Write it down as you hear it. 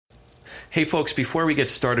Hey, folks, before we get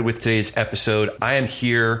started with today's episode, I am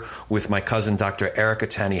here with my cousin, Dr. Erica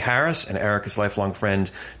Tani Harris, and Erica's lifelong friend,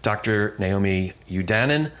 Dr. Naomi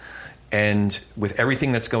Udanen. And with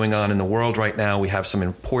everything that's going on in the world right now, we have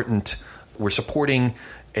we're supporting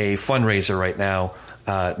a fundraiser right now.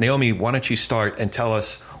 Naomi, why don't you start and tell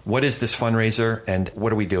us, what is this fundraiser and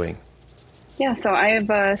what are we doing? Yeah, so I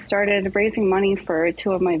have started raising money for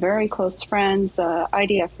two of my very close friends,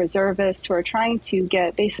 IDF reservists, who are trying to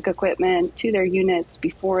get basic equipment to their units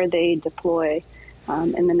before they deploy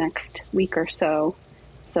in the next week or so.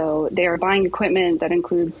 So they are buying equipment that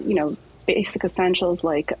includes, basic essentials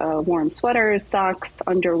like warm sweaters, socks,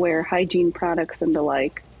 underwear, hygiene products, and the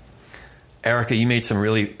like. Erica, you made some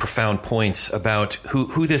really profound points about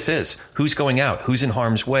who this is, who's going out, who's in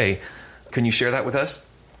harm's way. Can you share that with us?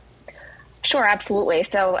 Sure, absolutely.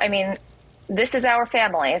 So, this is our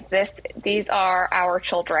family. These are our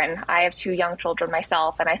children. I have two young children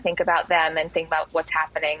myself, and I think about them and think about what's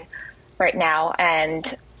happening right now.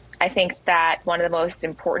 And I think that one of the most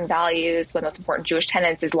important values, one of the most important Jewish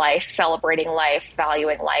tenets is life, celebrating life,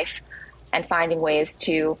 valuing life, and finding ways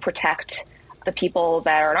to protect the people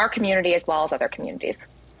that are in our community as well as other communities.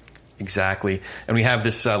 Exactly. And we have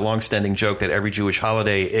this long-standing joke that every Jewish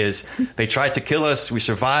holiday is, they tried to kill us, we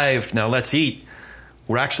survived, now let's eat.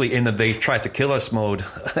 We're actually in the they tried to kill us mode.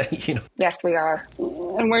 Yes, we are.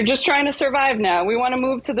 And we're just trying to survive now. We want to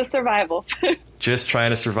move to the survival. Just trying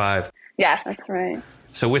to survive. Yes. That's right.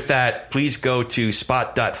 So with that, please go to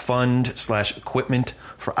spot.fund/equipment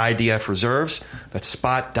for IDF reserves. That's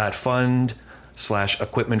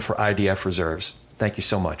spot.fund/equipment for IDF reserves. Thank you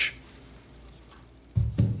so much.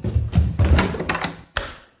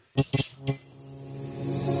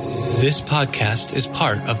 This podcast is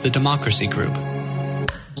part of the Democracy Group.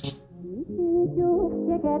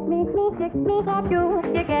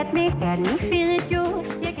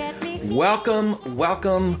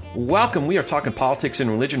 Welcome. We are talking politics and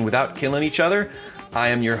religion without killing each other. I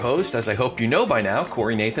am your host, as I hope you know by now,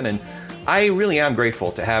 Corey Nathan, and I really am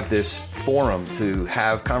grateful to have this forum to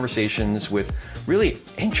have conversations with really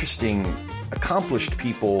interesting, accomplished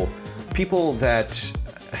people that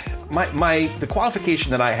the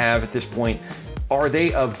qualification that I have at this point, are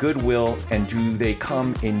they of goodwill and do they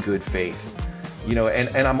come in good faith?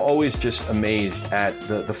 And I'm always just amazed at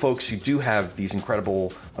the folks who do have these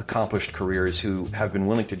incredible accomplished careers who have been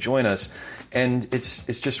willing to join us. And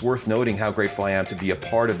it's just worth noting how grateful I am to be a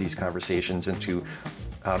part of these conversations and to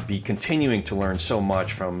be continuing to learn so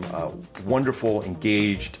much from wonderful,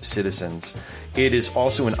 engaged citizens. It is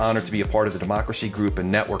also an honor to be a part of the Democracy Group, a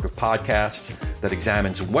network of podcasts that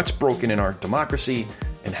examines what's broken in our democracy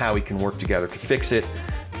and how we can work together to fix it.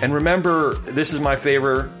 And remember, this is my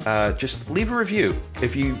favor, just leave a review.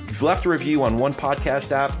 If you've left a review on one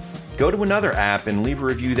podcast app, go to another app and leave a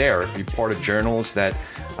review there. If you're part of journals that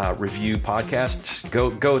review podcasts,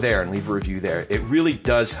 go there and leave a review there. It really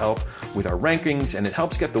does help with our rankings, and it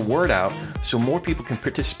helps get the word out so more people can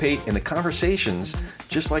participate in the conversations,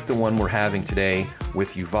 just like the one we're having today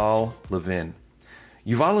with Yuval Levin.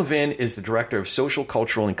 Yuval Levin is the Director of Social,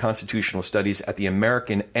 Cultural, and Constitutional Studies at the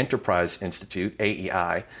American Enterprise Institute,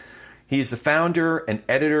 AEI. He is the founder and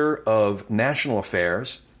editor of National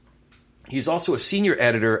Affairs. He's also a senior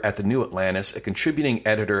editor at the New Atlantis, a contributing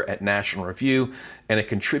editor at National Review, and a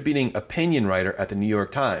contributing opinion writer at the New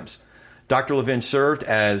York Times. Dr. Levin served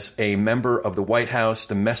as a member of the White House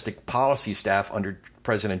domestic policy staff under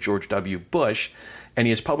President George W. Bush, and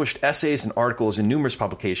he has published essays and articles in numerous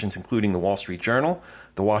publications, including the Wall Street Journal,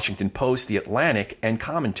 the Washington Post, the Atlantic, and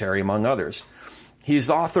Commentary, among others. He is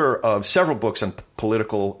the author of several books on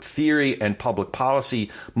political theory and public policy,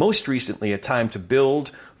 most recently A Time to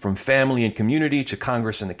Build, From Family and Community to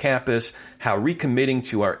Congress and the Campus, How Recommitting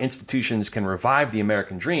to Our Institutions Can Revive the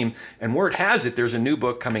American Dream. And word has it, there's a new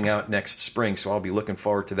book coming out next spring, so I'll be looking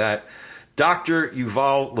forward to that. Dr.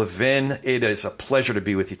 Yuval Levin, it is a pleasure to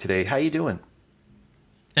be with you today. How you doing?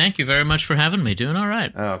 Thank you very much for having me. Doing all right.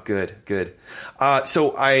 Oh, good.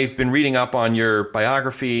 So I've been reading up on your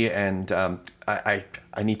biography, and I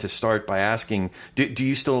need to start by asking, do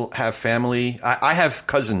you still have family? I have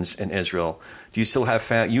cousins in Israel. Do you still have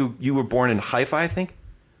family? You were born in Haifa, I think?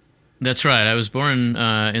 That's right. I was born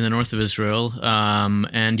in the north of Israel,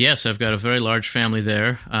 and yes, I've got a very large family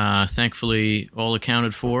there. Thankfully, all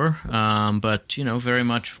accounted for, but very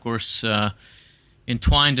much, of course,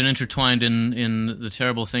 entwined and intertwined in the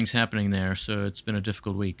terrible things happening there. So it's been a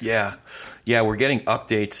difficult week. Yeah, we're getting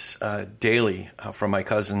updates daily from my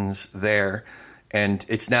cousins there, and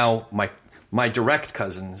it's now my direct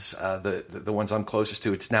cousins, the ones I'm closest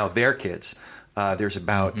to. It's now their kids. There's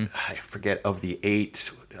about I forget, of the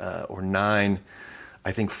 8 or 9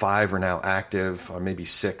 I think 5 are now active, or maybe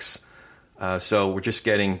 6. So we're just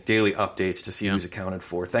getting daily updates to see who's accounted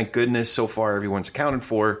for. Thank goodness so far everyone's accounted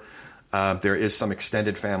for. There is some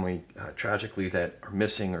extended family, tragically, that are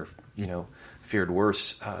missing or, feared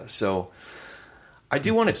worse. So I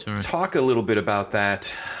do want to talk a little bit about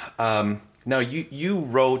that. Now, you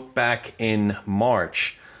wrote back in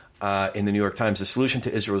March in the New York Times, the solution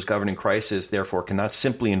to Israel's governing crisis, therefore, cannot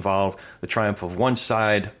simply involve the triumph of one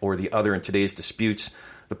side or the other in today's disputes.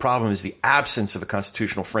 The problem is the absence of a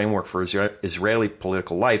constitutional framework for Israeli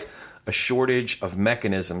political life, a shortage of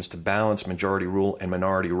mechanisms to balance majority rule and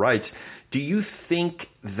minority rights. Do you think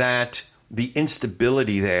that the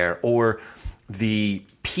instability there, or the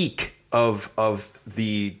peak of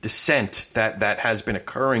the dissent that has been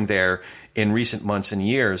occurring there in recent months and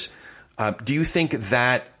years, do you think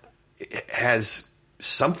that has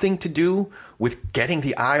something to do with getting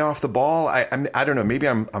the eye off the ball? I don't know. Maybe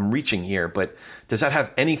I'm reaching here, but does that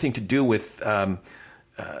have anything to do with the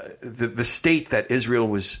state that Israel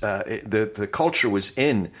was, the culture was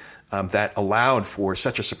in, that allowed for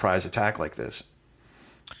such a surprise attack like this?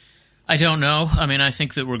 I don't know. I mean, I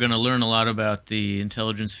think that we're going to learn a lot about the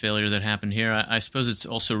intelligence failure that happened here. I suppose it's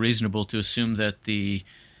also reasonable to assume that the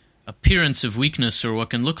appearance of weakness, or what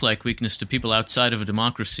can look like weakness to people outside of a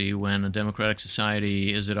democracy when a democratic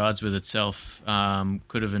society is at odds with itself,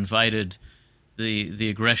 could have invited the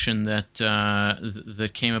aggression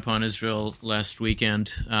that came upon Israel last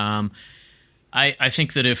weekend. I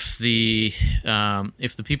think that if the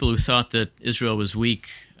people who thought that Israel was weak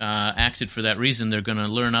acted for that reason, they're going to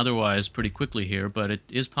learn otherwise pretty quickly here. But it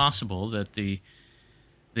is possible that the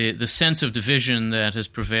sense of division that has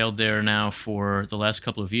prevailed there now for the last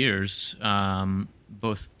couple of years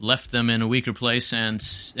both left them in a weaker place and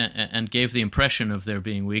gave the impression of their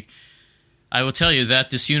being weak. I will tell you that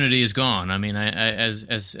disunity is gone. I mean,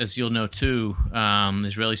 as you'll know too,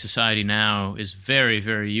 Israeli society now is very,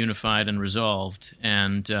 very unified and resolved,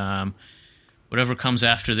 and whatever comes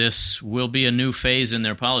after this will be a new phase in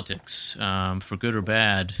their politics, for good or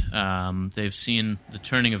bad. They've seen the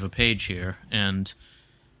turning of a page here, and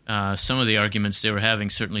some of the arguments they were having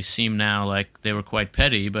certainly seem now like they were quite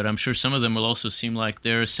petty, but I'm sure some of them will also seem like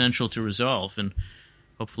they're essential to resolve, and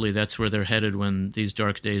hopefully that's where they're headed when these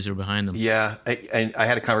dark days are behind them. Yeah, I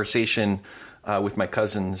had a conversation with my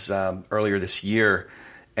cousins earlier this year,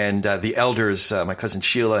 and the elders, my cousin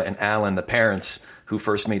Sheila and Alan, the parents who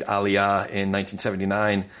first made Aliyah in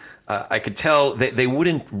 1979, I could tell they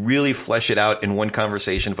wouldn't really flesh it out in one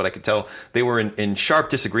conversation, but I could tell they were in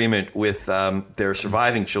sharp disagreement with their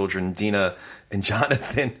surviving children, Dina and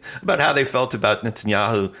Jonathan, about how they felt about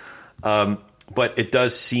Netanyahu. But it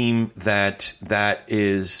does seem that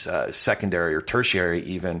is secondary or tertiary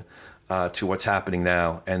even to what's happening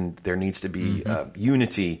now, and there needs to be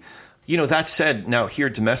unity. That said, now here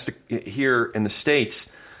in the States,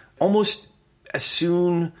 almost as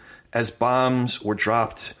soon as bombs were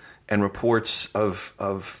dropped and reports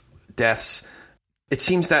of deaths, it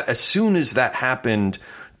seems that as soon as that happened,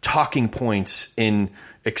 talking points in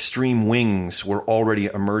extreme wings were already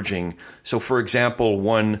emerging. So, for example,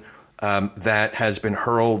 one that has been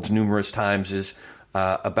hurled numerous times is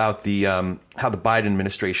about the how the Biden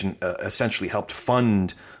administration essentially helped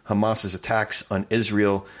fund Hamas's attacks on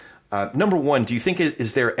Israel. Number one, do you think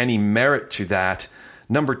is there any merit to that?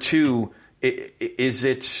 Number two, is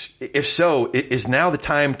it? If so, is now the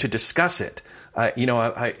time to discuss it?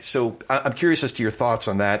 So I'm curious as to your thoughts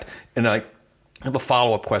on that, and I have a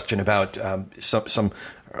follow-up question about some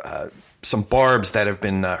barbs that have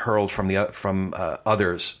been hurled from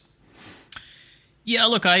others. Yeah,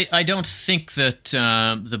 look, I don't think that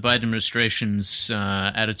the Biden administration's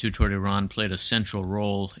attitude toward Iran played a central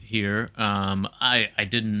role here. I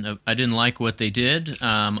didn't like what they did.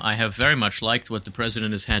 I have very much liked what the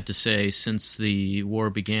president has had to say since the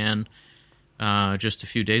war began just a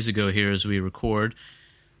few days ago here as we record.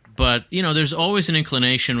 But, there's always an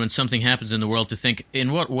inclination when something happens in the world to think,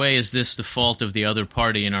 in what way is this the fault of the other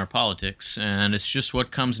party in our politics? And it's just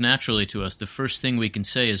what comes naturally to us. The first thing we can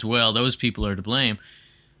say is, well, those people are to blame.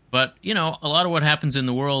 But, a lot of what happens in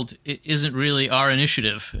the world isn't really our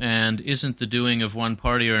initiative and isn't the doing of one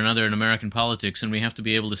party or another in American politics. And we have to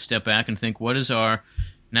be able to step back and think, what is our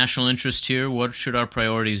national interest here? What should our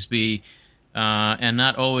priorities be? And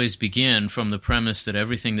not always begin from the premise that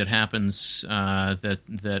everything that happens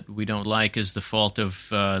that we don't like is the fault of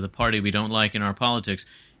the party we don't like in our politics.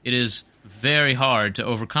 It is very hard to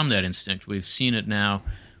overcome that instinct. We've seen it now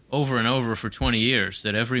over and over for 20 years,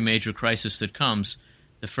 that every major crisis that comes,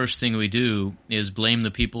 the first thing we do is blame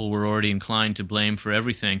the people we're already inclined to blame for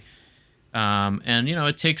everything. And,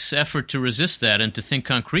 it takes effort to resist that and to think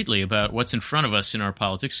concretely about what's in front of us in our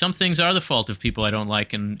politics. Some things are the fault of people I don't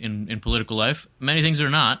like in political life. Many things are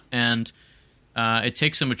not. And it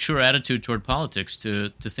takes a mature attitude toward politics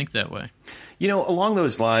to think that way. Along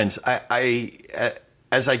those lines, I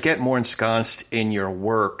as I get more ensconced in your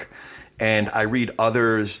work and I read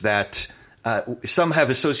others that some have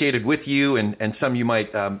associated with you and some you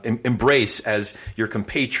might embrace as your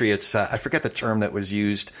compatriots. I forget the term that was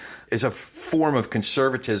used, is a form of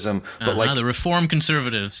conservatism, but like the reform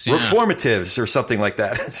conservatives, reformatives or something like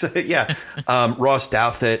that. So, Ross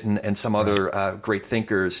Douthat and some other great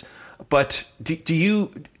thinkers. But do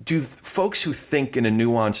folks who think in a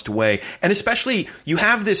nuanced way, and especially you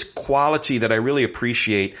have this quality that I really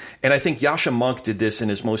appreciate, and I think Yasha Monk did this in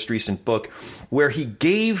his most recent book, where he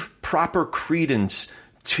gave proper credence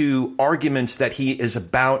to arguments that he is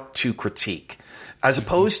about to critique, as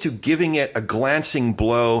opposed to giving it a glancing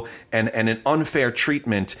blow and an unfair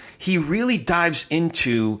treatment. He really dives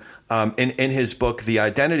into, in his book, The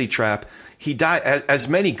Identity Trap, as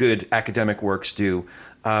many good academic works do,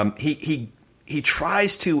 he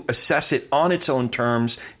tries to assess it on its own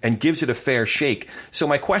terms and gives it a fair shake. So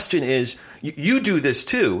my question is, you do this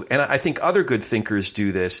too, and I think other good thinkers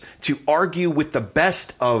do this, to argue with the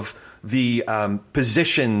best of the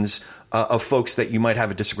positions of folks that you might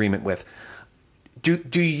have a disagreement with.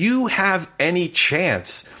 Do you have any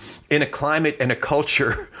chance in a climate and a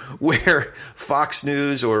culture where Fox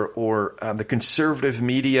News or the conservative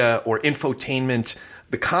media or infotainment,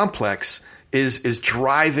 the complex, is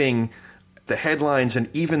driving the headlines and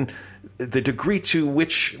even the degree to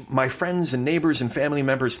which my friends and neighbors and family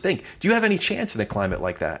members think? Do you have any chance in a climate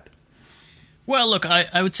like that? Well, look,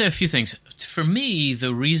 I would say a few things. For me,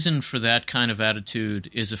 the reason for that kind of attitude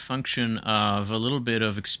is a function of a little bit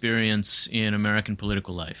of experience in American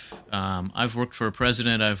political life. I've worked for a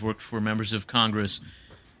president. I've worked for members of Congress,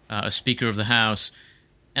 a Speaker of the House.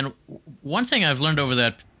 And one thing I've learned over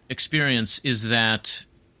that experience is that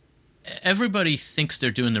everybody thinks they're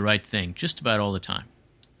doing the right thing just about all the time.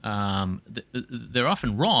 They're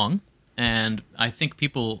often wrong, and I think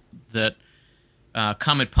people that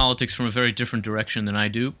come at politics from a very different direction than I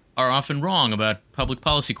do are often wrong about public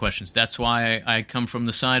policy questions. That's why I come from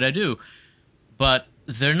the side I do. But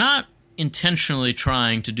they're not intentionally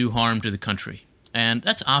trying to do harm to the country. And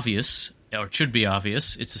that's obvious, or it should be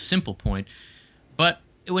obvious. It's a simple point. But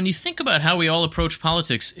when you think about how we all approach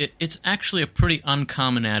politics, it's actually a pretty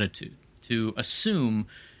uncommon attitude to assume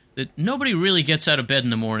that nobody really gets out of bed in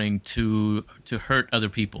the morning to hurt other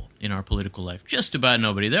people in our political life. Just about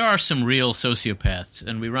nobody. There are some real sociopaths,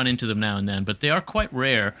 and we run into them now and then, but they are quite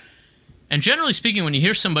rare. And generally speaking, when you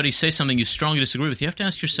hear somebody say something you strongly disagree with, you have to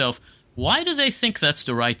ask yourself, why do they think that's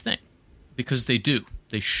the right thing? Because they do.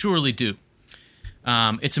 They surely do.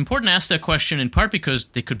 It's important to ask that question in part because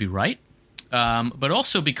they could be right, but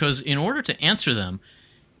also because in order to answer them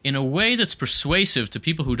in a way that's persuasive to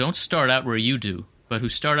people who don't start out where you do, but who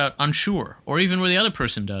start out unsure, or even where the other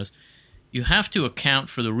person does, you have to account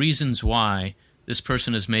for the reasons why this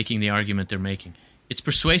person is making the argument they're making. It's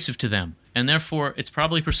persuasive to them, and therefore it's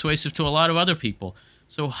probably persuasive to a lot of other people.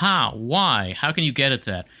 So how? Why? How can you get at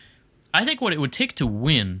that? I think what it would take to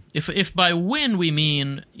win, if by win we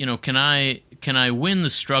mean, can I win the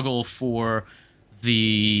struggle for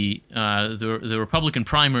the Republican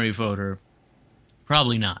primary voter?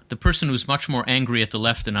 Probably not. The person who's much more angry at the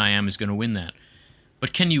left than I am is going to win that.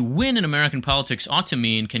 But can you win in American politics ought to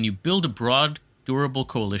mean, can you build a broad, durable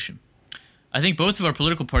coalition? I think both of our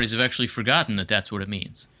political parties have actually forgotten that that's what it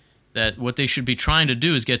means. That what they should be trying to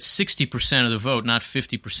do is get 60% of the vote, not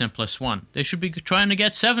 50% plus one. They should be trying to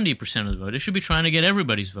get 70% of the vote. They should be trying to get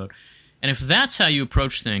everybody's vote. And if that's how you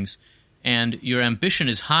approach things, and your ambition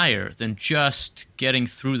is higher than just getting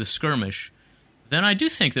through the skirmish, then I do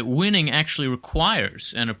think that winning actually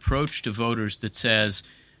requires an approach to voters that says,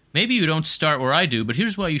 maybe you don't start where I do, but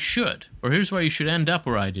here's why you should, or here's why you should end up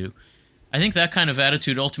where I do. I think that kind of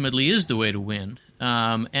attitude ultimately is the way to win.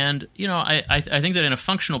 I think that in a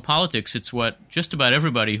functional politics, it's what just about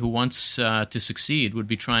everybody who wants to succeed would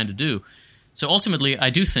be trying to do. So ultimately, I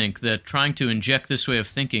do think that trying to inject this way of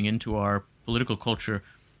thinking into our political culture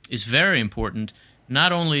is very important,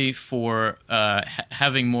 not only for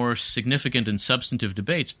having more significant and substantive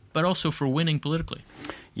debates, but also for winning politically.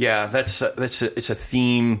 Yeah, it's a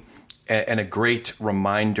theme and a great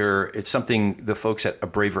reminder. It's something the folks at A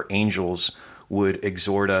Braver Angels would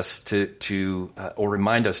exhort us to or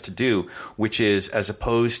remind us to do, which is, as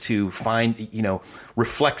opposed to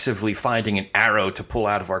reflexively finding an arrow to pull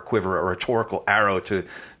out of our quiver, a rhetorical arrow to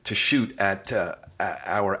shoot at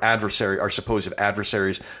our adversary, our supposed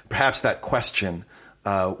adversaries, perhaps that question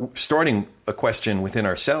starting a question within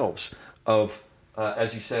ourselves of,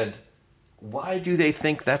 as you said, why do they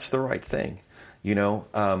think that's the right thing?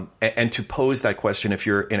 And to pose that question if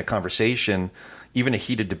you're in a conversation, even a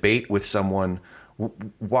heated debate with someone,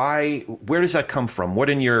 where does that come from? What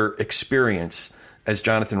in your experience, as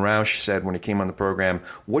Jonathan Rausch said when he came on the program,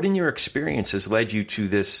 what in your experience has led you to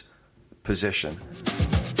this position?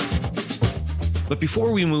 But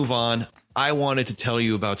before we move on, I wanted to tell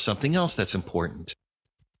you about something else that's important.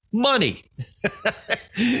 Money.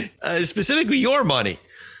 Specifically your money.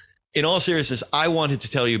 In all seriousness, I wanted to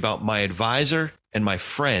tell you about my advisor and my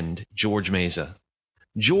friend, George Meza.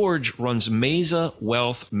 George runs Meza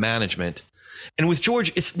Wealth Management. And with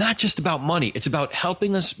George, it's not just about money. It's about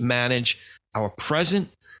helping us manage our present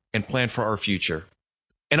and plan for our future.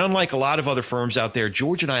 And unlike a lot of other firms out there,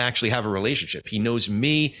 George and I actually have a relationship. He knows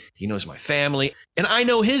me, he knows my family, and I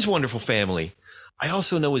know his wonderful family. I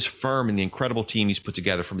also know his firm and the incredible team he's put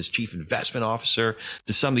together, from his chief investment officer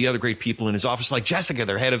to some of the other great people in his office, like Jessica,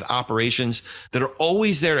 their head of operations, that are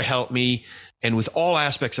always there to help me and with all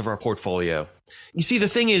aspects of our portfolio. You see, the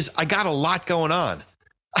thing is, I got a lot going on.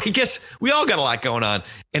 I guess we all got a lot going on,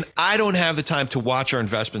 and I don't have the time to watch our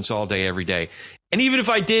investments all day, every day. And even if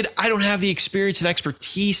I did, I don't have the experience and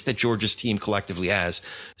expertise that George's team collectively has.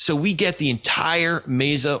 So we get the entire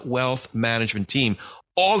Meza Wealth Management team,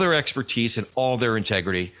 all their expertise and all their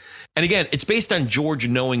integrity. And again, it's based on George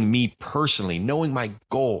knowing me personally, knowing my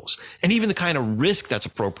goals, and even the kind of risk that's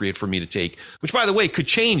appropriate for me to take, which, by the way, could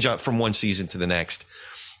change from one season to the next.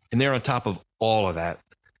 And they're on top of all of that.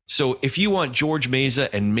 So if you want George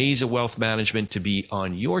Meza and Meza Wealth Management to be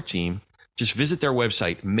on your team, just visit their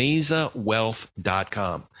website,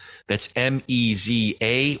 mezawealth.com. That's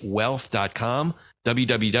MEZA wealth.com,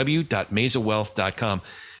 www.mezawealth.com.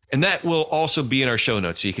 And that will also be in our show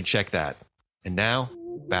notes, so you can check that. And now,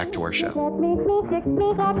 back to our show.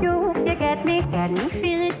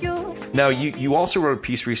 Now, you also wrote a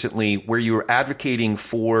piece recently where you were advocating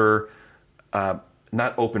for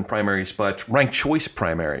not open primaries, but ranked choice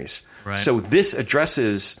primaries. Right. So this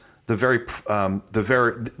addresses this very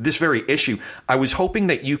issue. I was hoping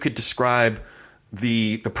that you could describe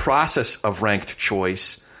the process of ranked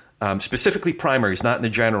choice, specifically primaries, not in the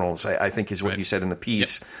generals, I think is what you said in the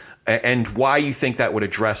piece, and why you think that would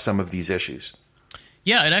address some of these issues.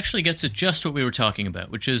 Yeah, it actually gets at just what we were talking about,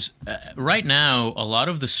 which is right now, a lot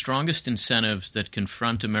of the strongest incentives that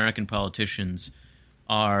confront American politicians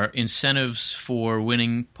are incentives for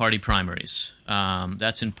winning party primaries.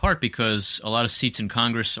 That's in part because a lot of seats in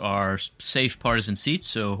Congress are safe partisan seats,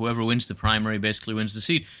 so whoever wins the primary basically wins the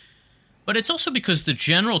seat. But it's also because the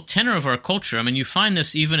general tenor of our culture, I mean, you find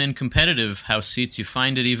this even in competitive House seats, you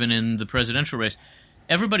find it even in the presidential race.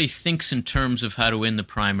 Everybody thinks in terms of how to win the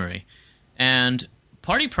primary. And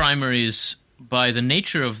party primaries, by the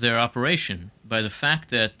nature of their operation, by the fact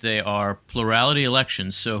that they are plurality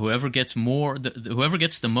elections, so whoever gets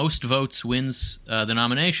the most votes wins the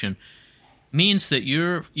nomination, means that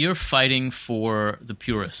you're fighting for the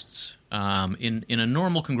purists. In a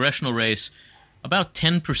normal congressional race, about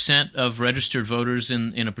 10% of registered voters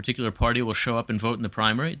in a particular party will show up and vote in the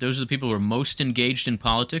primary. Those are the people who are most engaged in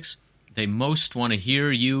politics. They most want to hear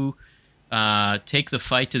you take the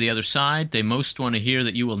fight to the other side. They most want to hear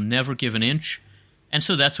that you will never give an inch. And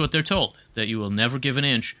so that's what they're told, that you will never give an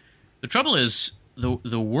inch. The trouble is,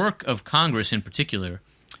 the work of Congress in particular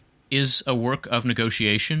is a work of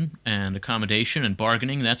negotiation and accommodation and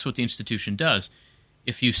bargaining. That's what the institution does.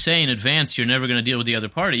 If you say in advance you're never going to deal with the other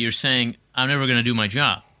party, you're saying, I'm never going to do my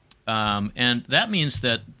job. And that means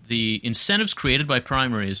that the incentives created by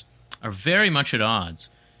primaries are very much at odds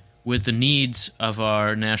with the needs of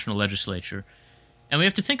our national legislature. And we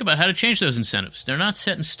have to think about how to change those incentives. They're not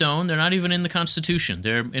set in stone. They're not even in the Constitution.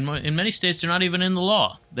 They're in many states, they're not even in the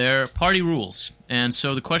law. They're party rules. And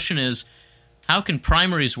so the question is, how can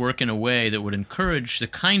primaries work in a way that would encourage the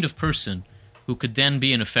kind of person who could then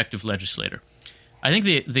be an effective legislator? I think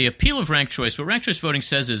the appeal of ranked choice, what ranked choice voting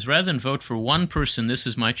says is, rather than vote for one person, this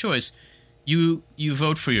is my choice, you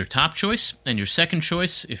vote for your top choice and your second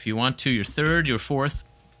choice, if you want to, your third, your fourth.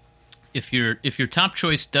 If your top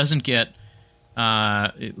choice doesn't get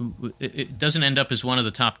it doesn't end up as one of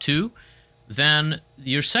the top two, then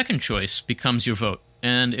your second choice becomes your vote.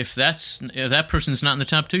 And if that person's not in the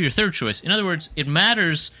top two, your third choice. In other words, it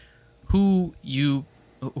matters who your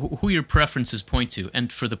preferences point to.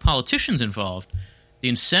 And for the politicians involved, the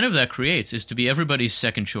incentive that creates is to be everybody's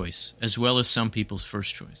second choice, as well as some people's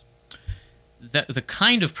first choice. The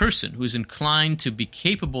kind of person who is inclined to be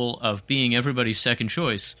capable of being everybody's second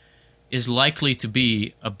choice is likely to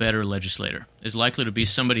be a better legislator, is likely to be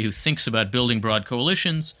somebody who thinks about building broad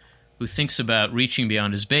coalitions, who thinks about reaching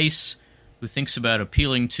beyond his base, who thinks about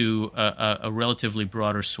appealing to a relatively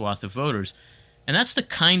broader swath of voters. And that's the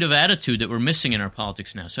kind of attitude that we're missing in our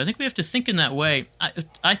politics now. So I think we have to think in that way.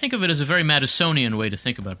 I think of it as a very Madisonian way to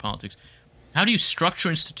think about politics. How do you structure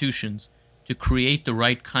institutions to create the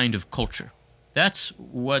right kind of culture? That's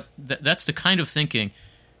the kind of thinking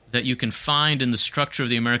that you can find in the structure of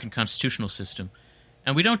the American constitutional system.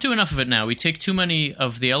 And we don't do enough of it now. We take too many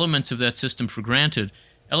of the elements of that system for granted,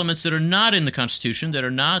 elements that are not in the Constitution, that are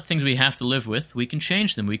not things we have to live with. We can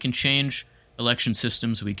change them. We can change election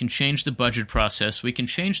systems. We can change the budget process. We can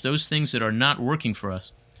change those things that are not working for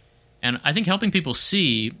us. And I think helping people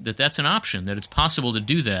see that that's an option, that it's possible to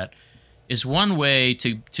do that, is one way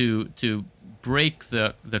to break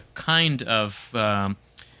the kind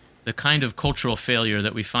of cultural failure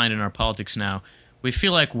that we find in our politics now. We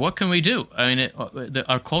feel like, what can we do? I mean,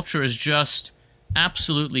 our culture is just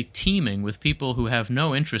absolutely teeming with people who have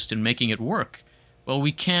no interest in making it work. Well,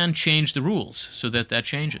 we can change the rules so that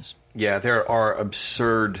changes. Yeah, there are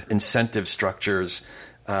absurd incentive structures.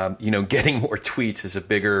 Getting more tweets is a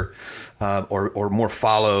bigger or more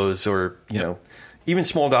follows, or even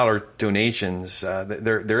small dollar donations.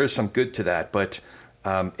 There is some good to that, but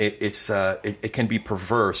it can be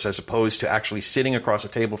perverse, as opposed to actually sitting across a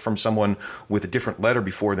table from someone with a different letter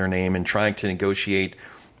before their name and trying to negotiate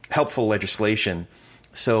helpful legislation.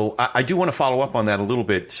 So I do want to follow up on that a little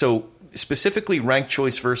bit. So specifically, ranked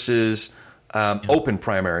choice versus open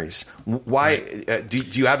primaries. Why do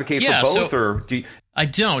you advocate for both, or do you? I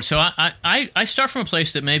don't. So I start from a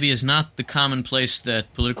place that maybe is not the common place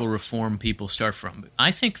that political reform people start from.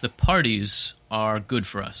 I think the parties are good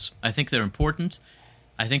for us. I think they're important.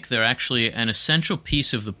 I think they're actually an essential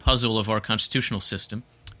piece of the puzzle of our constitutional system,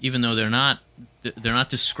 even though they're not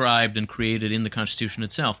described and created in the Constitution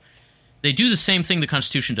itself. They do the same thing the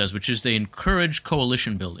Constitution does, which is they encourage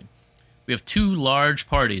coalition building. We have two large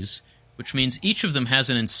parties, which means each of them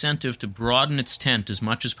has an incentive to broaden its tent as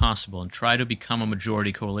much as possible and try to become a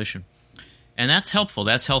majority coalition. And that's helpful.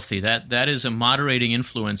 That's healthy. That is a moderating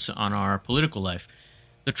influence on our political life.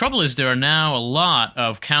 The trouble is there are now a lot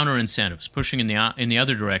of counter-incentives pushing in the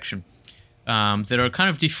other direction that are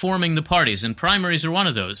kind of deforming the parties, and primaries are one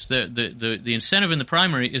of those. The incentive in the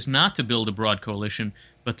primary is not to build a broad coalition,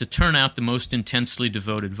 but to turn out the most intensely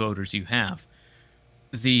devoted voters you have.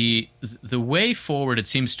 The way forward, it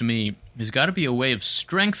seems to me, has got to be a way of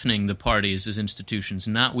strengthening the parties as institutions,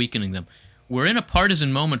 not weakening them. We're in a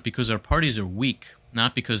partisan moment because our parties are weak,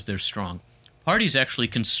 not because they're strong. Parties actually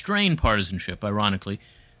constrain partisanship, ironically,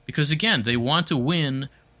 because, again, they want to win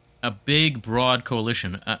a big, broad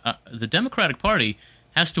coalition. The Democratic Party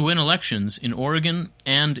has to win elections in Oregon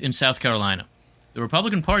and in South Carolina. The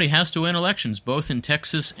Republican Party has to win elections both in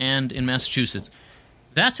Texas and in Massachusetts.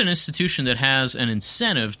 That's an institution that has an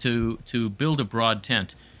incentive to build a broad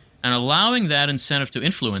tent. And allowing that incentive to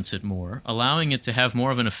influence it more, allowing it to have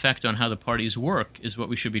more of an effect on how the parties work, is what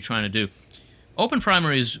we should be trying to do. Open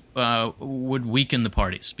primaries would weaken the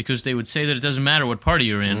parties, because they would say that it doesn't matter what party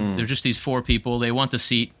you're in. They're just these four people. They want the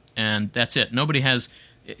seat, and that's it. Nobody has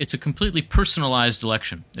 – it's a completely personalized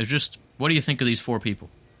election. There's just, what do you think of these four people?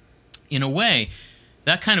 In a way,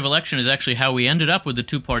 that kind of election is actually how we ended up with the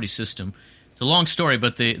two-party system. It's a long story,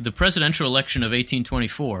 but the presidential election of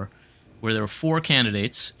 1824, where there were four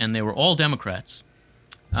candidates and they were all Democrats,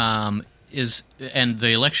 and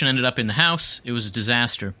the election ended up in the House. It was a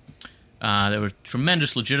disaster. There were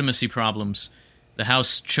tremendous legitimacy problems. The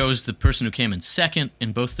House chose the person who came in second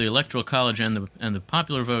in both the Electoral College and the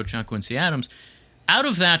popular vote, John Quincy Adams. Out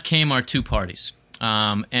of that came our two parties,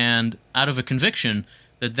 and out of a conviction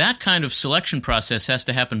that kind of selection process has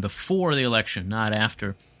to happen before the election, not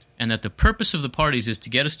after, and that the purpose of the parties is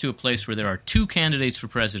to get us to a place where there are two candidates for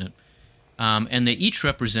president, and they each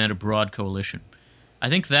represent a broad coalition. I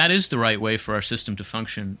think that is the right way for our system to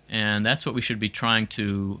function, and that's what we should be trying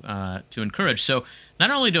to encourage. So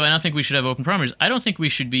not only do I not think we should have open primaries, I don't think we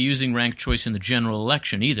should be using ranked choice in the general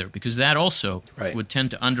election either, because that also would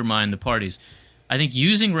tend to undermine the parties. I think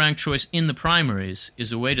using ranked choice in the primaries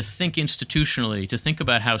is a way to think institutionally, to think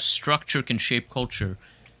about how structure can shape culture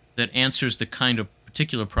that answers the kind of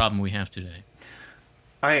particular problem we have today.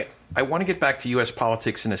 I want to get back to U.S.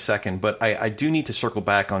 politics in a second, but I do need to circle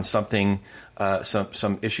back on something,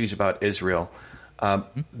 some issues about Israel.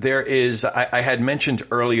 There is, I had mentioned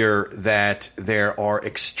earlier that there are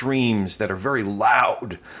extremes that are very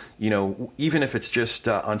loud, even if it's just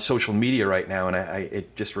on social media right now, and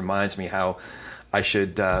it just reminds me how I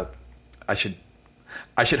should have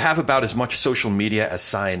about as much social media as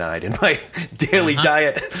cyanide in my daily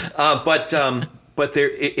diet, but there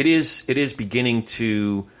it is beginning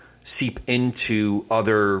to seep into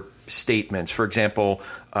other statements. For example,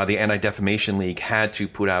 the Anti-Defamation League had to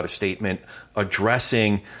put out a statement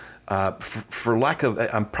addressing, for lack of,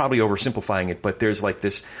 I'm probably oversimplifying it, but there's like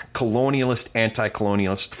this colonialist,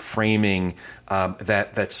 anti-colonialist framing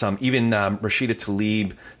that some, even Rashida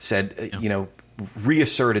Tlaib said,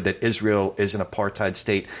 reasserted that Israel is an apartheid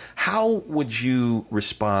state. How would you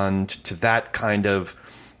respond to that kind of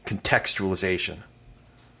contextualization?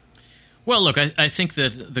 Well, look, I think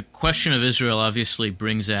that the question of Israel obviously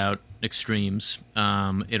brings out extremes.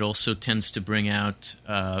 It also tends to bring out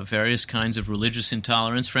various kinds of religious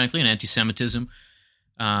intolerance, frankly, and anti-Semitism.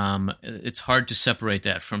 It's hard to separate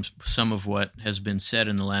that from some of what has been said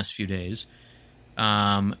in the last few days.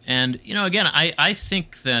 And, again, I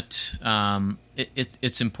think that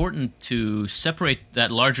it's important to separate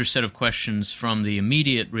that larger set of questions from the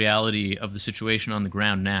immediate reality of the situation on the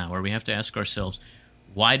ground now, where we have to ask ourselves,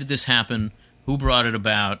 why did this happen? Who brought it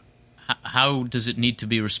about? How does it need to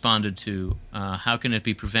be responded to? How can it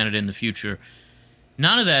be prevented in the future?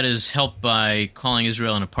 None of that is helped by calling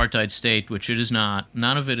Israel an apartheid state, which it is not.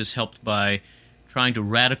 None of it is helped by trying to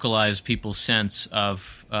radicalize people's sense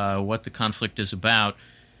of what the conflict is about.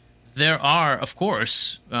 There are, of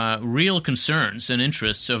course, real concerns and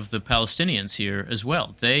interests of the Palestinians here as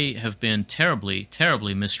well. They have been terribly,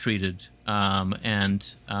 terribly mistreated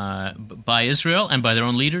and by Israel and by their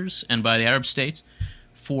own leaders and by the Arab states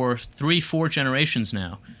for 3-4 generations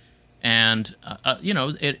now. And,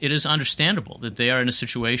 it is understandable that they are in a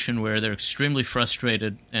situation where they're extremely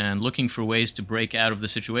frustrated and looking for ways to break out of the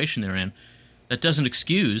situation they're in. That doesn't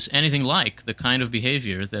excuse anything like the kind of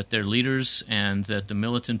behavior that their leaders and that the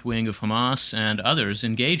militant wing of Hamas and others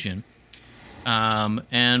engage in.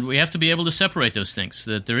 And we have to be able to separate those things,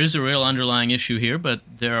 that there is a real underlying issue here, but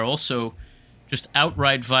there are also just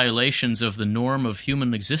outright violations of the norm of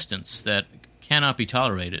human existence that cannot be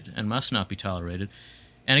tolerated and must not be tolerated.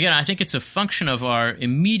 And again, I think it's a function of our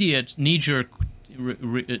immediate knee-jerk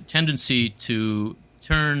tendency to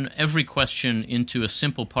turn every question into a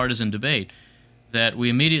simple partisan debate that we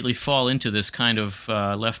immediately fall into this kind of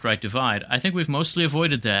left-right divide. I think we've mostly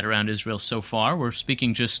avoided that around Israel so far. We're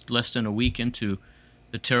speaking just less than a week into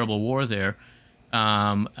the terrible war there.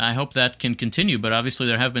 I hope that can continue, but obviously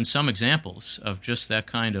there have been some examples of just that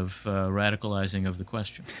kind of radicalizing of the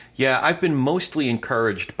question. Yeah, I've been mostly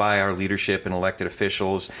encouraged by our leadership and elected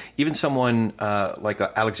officials, even someone like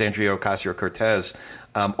Alexandria Ocasio-Cortez,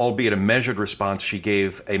 albeit a measured response. She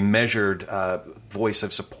gave a measured voice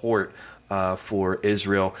of support for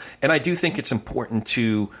Israel. And I do think it's important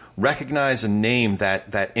to recognize and name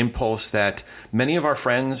that impulse that many of our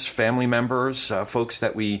friends, family members, folks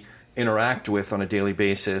that we interact with on a daily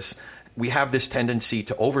basis, we have this tendency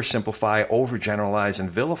to oversimplify, overgeneralize, and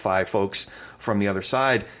vilify folks from the other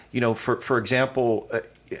side. For example,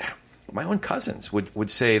 my own cousins would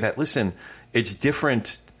say that, listen, it's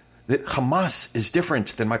different, that Hamas is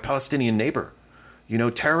different than my Palestinian neighbor.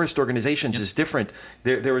 Terrorist organizations is different.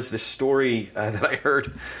 There was this story that I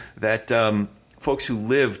heard that folks who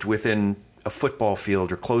lived within a football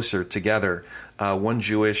field or closer together, one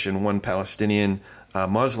Jewish and one Palestinian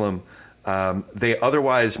Muslim, they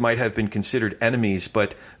otherwise might have been considered enemies,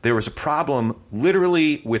 but there was a problem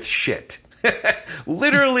literally with shit.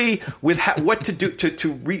 Literally with what to do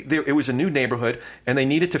it was a new neighborhood, and they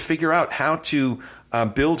needed to figure out how to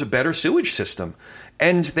build a better sewage system.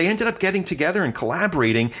 And they ended up getting together and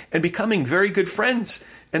collaborating and becoming very good friends.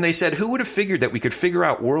 And they said, who would have figured that we could figure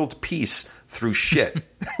out world peace through shit?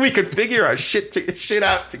 We could figure our shit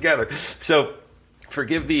out together. So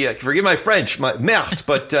forgive my French, my merde,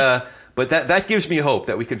 but that gives me hope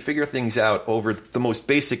that we can figure things out over the most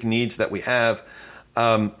basic needs that we have.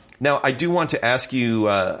 Now, I do want to ask you,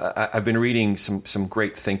 I've been reading some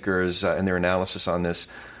great thinkers and their analysis on this.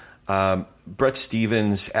 Bret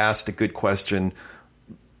Stephens asked a good question.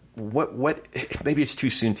 What maybe it's too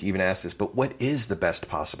soon to even ask this, but what is the best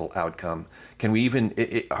possible outcome? Can we even,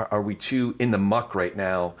 are we too in the muck right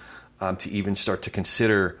now to even start to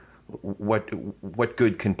consider what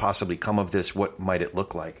good can possibly come of this? What might it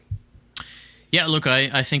look like? Yeah, look,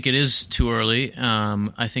 I think it is too early.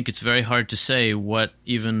 I think it's very hard to say what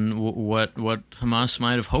Hamas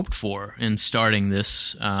might have hoped for in starting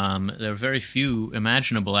this. There are very few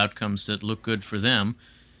imaginable outcomes that look good for them.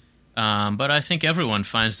 But I think everyone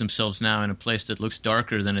finds themselves now in a place that looks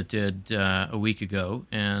darker than it did a week ago.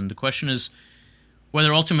 And the question is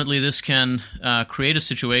whether ultimately this can create a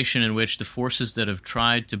situation in which the forces that have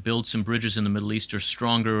tried to build some bridges in the Middle East are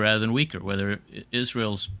stronger rather than weaker, whether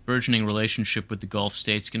Israel's burgeoning relationship with the Gulf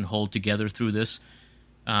states can hold together through this,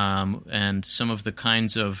 and some of the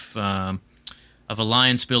kinds of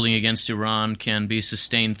alliance building against Iran can be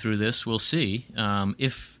sustained through this. We'll see.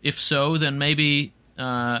 If so, then maybe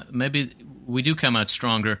we do come out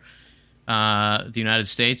stronger. The United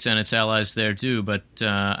States and its allies there do, but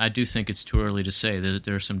I do think it's too early to say that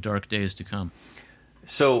there are some dark days to come.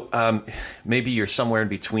 So maybe you're somewhere in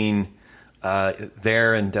between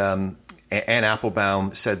there, and Anne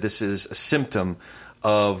Applebaum said this is a symptom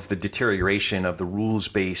of the deterioration of the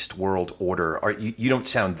rules-based world order. You don't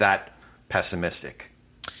sound that pessimistic.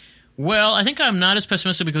 Well, I think I'm not as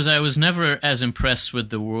pessimistic because I was never as impressed with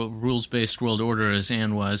the rules-based world order as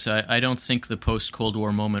Anne was. I don't think the post-Cold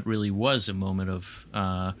War moment really was a moment of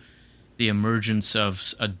the emergence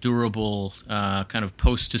of a durable kind of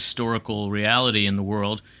post-historical reality in the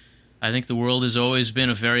world. I think the world has always been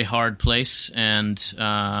a very hard place, and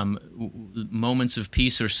moments of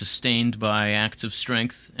peace are sustained by acts of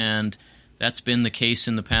strength, and that's been the case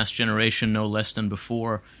in the past generation no less than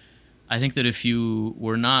before. I think that if you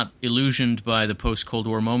were not illusioned by the post-Cold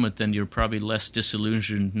War moment, then you're probably less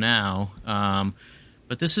disillusioned now.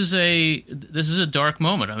 But this is a dark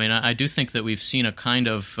moment. I mean, I do think that we've seen a kind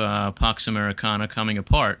of Pax Americana coming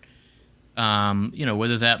apart.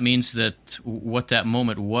 Whether that means that what that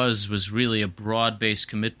moment was really a broad-based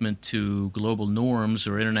commitment to global norms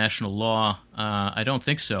or international law, I don't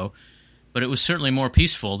think so. But it was certainly more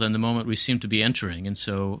peaceful than the moment we seem to be entering, and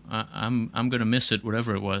so I'm going to miss it,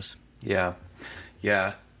 whatever it was. Yeah.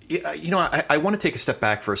 I want to take a step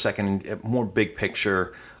back for a second, more big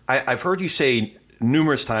picture. I've heard you say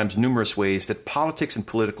numerous times, numerous ways, that politics and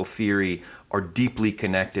political theory are deeply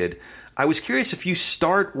connected. I was curious if you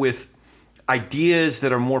start with ideas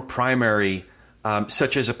that are more primary,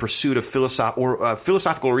 such as a pursuit of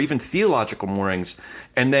philosophical or even theological moorings,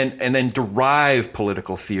 and then derive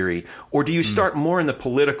political theory, or do you start more in the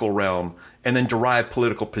political realm and then derive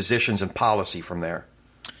political positions and policy from there?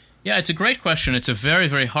 Yeah, it's a great question. It's a very,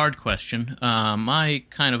 very hard question. My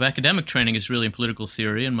kind of academic training is really in political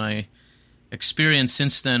theory, and my experience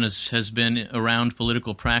since then has been around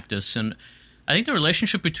political practice. And I think the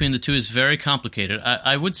relationship between the two is very complicated.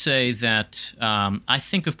 I would say that I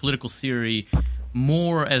think of political theory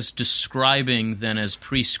more as describing than as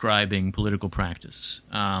prescribing political practice.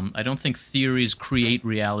 I don't think theories create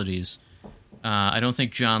realities. I don't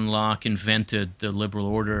think John Locke invented the liberal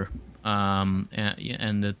order,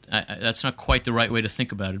 and that's not quite the right way to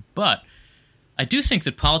think about it. But I do think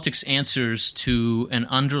that politics answers to an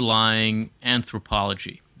underlying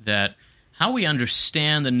anthropology, that how we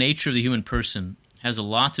understand the nature of the human person has a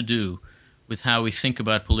lot to do with how we think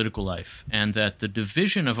about political life, and that the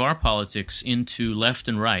division of our politics into left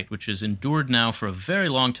and right, which has endured now for a very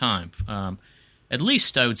long time, at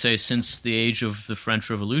least I would say since the age of the French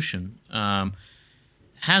Revolution,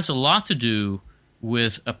 has a lot to do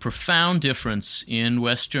with a profound difference in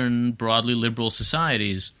Western broadly liberal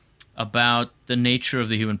societies about the nature of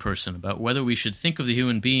the human person, about whether we should think of the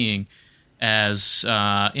human being as,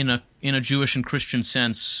 in a Jewish and Christian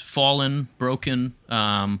sense, fallen, broken,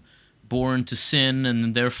 born to sin,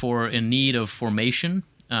 and therefore in need of formation,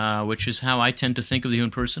 which is how I tend to think of the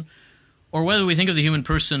human person, or whether we think of the human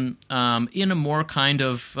person in a more kind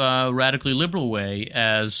of radically liberal way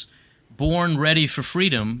as born ready for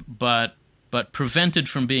freedom, but prevented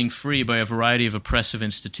from being free by a variety of oppressive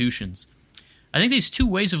institutions. I think these two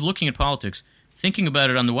ways of looking at politics, thinking about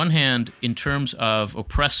it on the one hand in terms of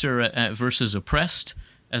oppressor versus oppressed,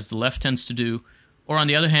 as the left tends to do, or on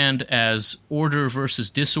the other hand as order versus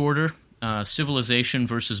disorder, civilization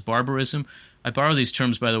versus barbarism. I borrow these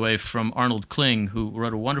terms, by the way, from Arnold Kling, who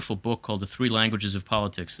wrote a wonderful book called The Three Languages of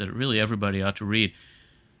Politics that really everybody ought to read.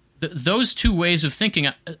 Those two ways of thinking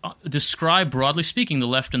describe, broadly speaking, the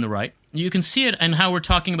left and the right. You can see it in how we're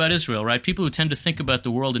talking about Israel, right? People who tend to think about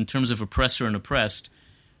the world in terms of oppressor and oppressed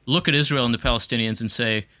look at Israel and the Palestinians and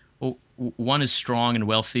say, well, one is strong and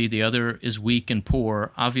wealthy, the other is weak and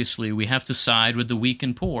poor. Obviously, we have to side with the weak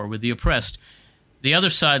and poor, with the oppressed. The other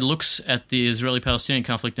side looks at the Israeli-Palestinian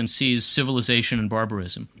conflict and sees civilization and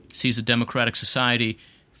barbarism, sees a democratic society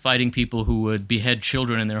fighting people who would behead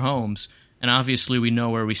children in their homes, and obviously we know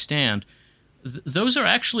where we stand. Those are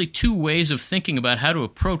actually two ways of thinking about how to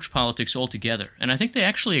approach politics altogether, and I think they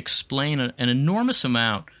actually explain an enormous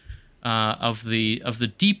amount of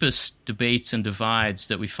the deepest debates and divides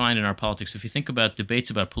that we find in our politics. If you think about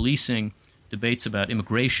debates about policing, debates about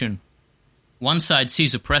immigration, one side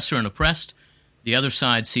sees oppressor and oppressed, the other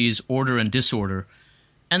side sees order and disorder,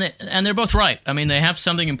 and they're both right. I mean, they have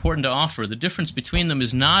something important to offer. The difference between them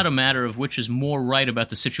is not a matter of which is more right about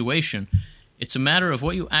the situation. It's a matter of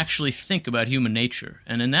what you actually think about human nature.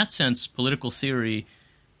 And in that sense, political theory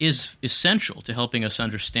is essential to helping us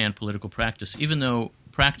understand political practice, even though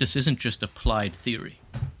practice isn't just applied theory.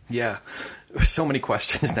 Yeah, so many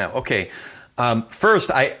questions now. Okay,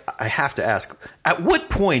 first I have to ask: at what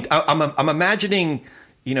point? I'm imagining,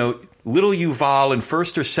 little Yuval in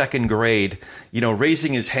first or second grade,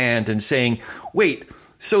 raising his hand and saying, "Wait,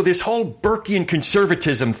 so this whole Burkean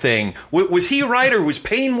conservatism thing, was he right or was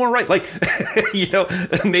Paine more right?" Like,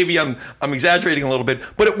 maybe I'm exaggerating a little bit,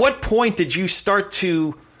 but at what point did you start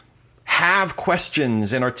to have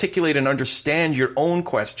questions and articulate and understand your own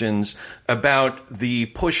questions about the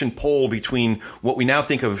push and pull between what we now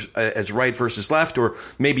think of as right versus left, or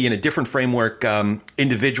maybe in a different framework,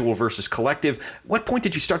 individual versus collective? What point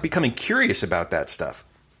did you start becoming curious about that stuff?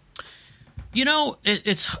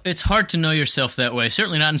 It's hard to know yourself that way.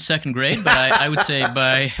 Certainly not in second grade, but I would say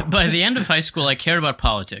by the end of high school, I cared about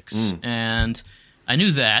politics, and I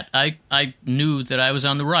knew that. I knew that I was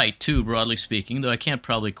on the right, too, broadly speaking, though I can't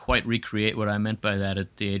probably quite recreate what I meant by that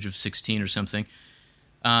at the age of 16 or something.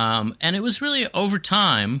 And it was really over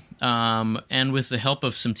time, and with the help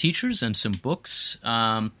of some teachers and some books,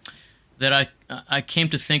 that I came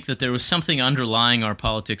to think that there was something underlying our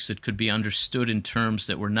politics that could be understood in terms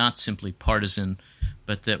that were not simply partisan,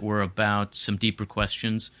 but that were about some deeper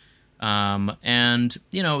questions. And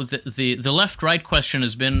the left-right question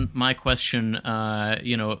has been my question,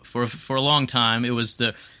 for a long time. It was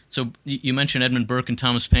so you mentioned Edmund Burke and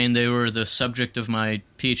Thomas Paine. They were the subject of my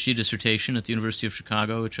PhD dissertation at the University of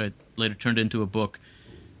Chicago, which I later turned into a book.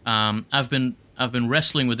 I've been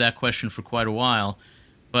wrestling with that question for quite a while,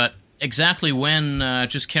 but exactly when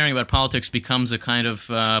just caring about politics becomes a kind of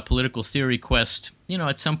political theory quest,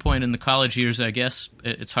 at some point in the college years, I guess,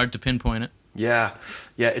 it's hard to pinpoint it. Yeah,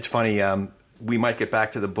 it's funny. We might get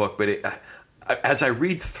back to the book, but as I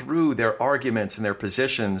read through their arguments and their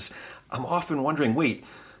positions, I'm often wondering, wait,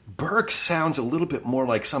 Burke sounds a little bit more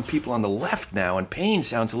like some people on the left now, and Paine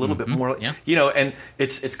sounds a little bit more, and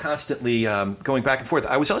it's constantly going back and forth.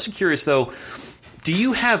 I was also curious, though, do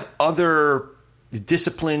you have other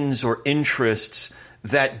disciplines or interests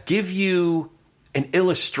that give you an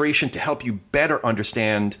illustration to help you better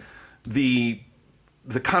understand the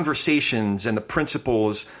conversations and the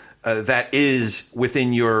principles that is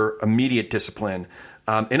within your immediate discipline?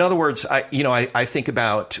 In other words, I think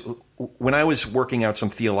about when I was working out some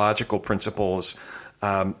theological principles,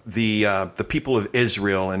 the people of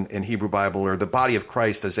Israel in Hebrew Bible, or the body of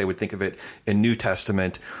Christ as they would think of it in New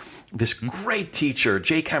Testament. This great teacher,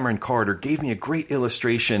 J. Cameron Carter, gave me a great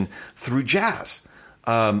illustration through jazz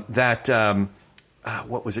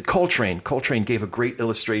what was it? Coltrane. Coltrane gave a great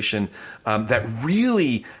illustration that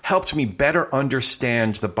really helped me better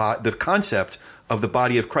understand the concept of the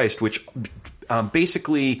body of Christ, which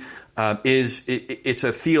basically it's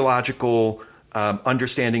a theological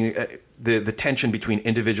understanding, the tension between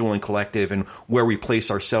individual and collective, and where we place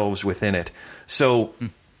ourselves within it. So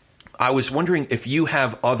I was wondering if you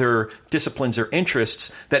have other disciplines or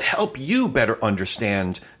interests that help you better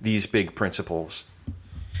understand these big principles.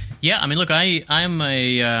 Yeah, I mean, look, I'm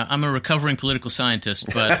a recovering political scientist,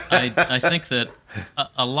 but I think that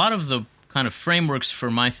a lot of the kind of frameworks for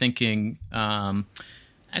my thinking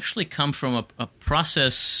actually come from a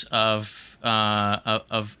process of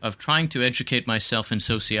trying to educate myself in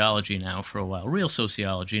sociology now for a while, real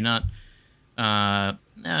sociology, not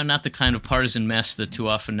the kind of partisan mess that too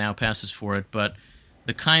often now passes for it, but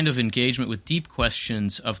the kind of engagement with deep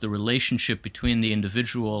questions of the relationship between the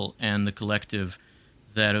individual and the collective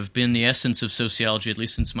that have been the essence of sociology, at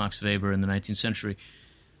least since Max Weber in the 19th century.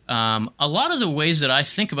 A lot of the ways that I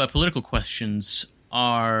think about political questions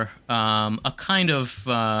are a kind of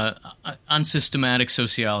unsystematic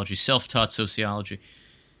sociology, self-taught sociology.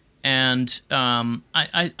 And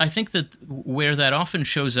I think that where that often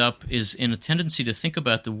shows up is in a tendency to think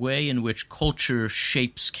about the way in which culture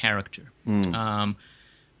shapes character,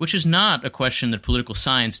 which is not a question that political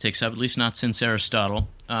science takes up, at least not since Aristotle,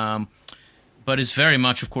 but is very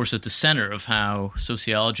much, of course, at the center of how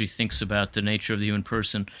sociology thinks about the nature of the human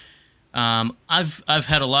person. I've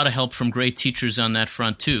had a lot of help from great teachers on that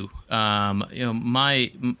front too.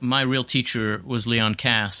 My real teacher was Leon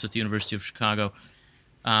Kass at the University of Chicago,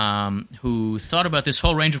 who thought about this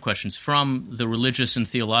whole range of questions, from the religious and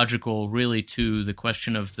theological, really, to the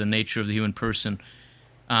question of the nature of the human person.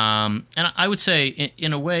 And I would say,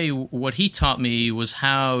 in a way, what he taught me was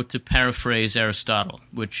how to paraphrase Aristotle,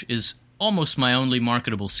 which is almost my only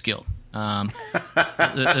marketable skill.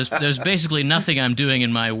 There's basically nothing I'm doing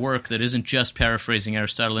in my work that isn't just paraphrasing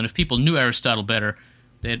Aristotle. And if people knew Aristotle better,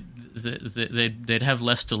 they'd have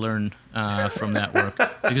less to learn from that work,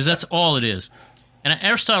 because that's all it is. And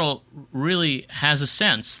Aristotle really has a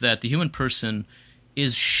sense that the human person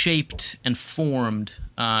is shaped and formed,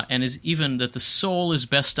 and is even that the soul is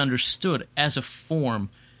best understood as a form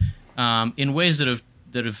in ways that have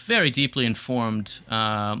very deeply informed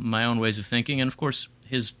my own ways of thinking, and of course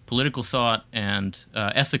his political thought and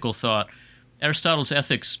ethical thought. Aristotle's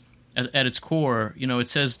ethics, at its core, it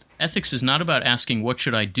says ethics is not about asking what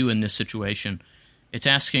should I do in this situation. It's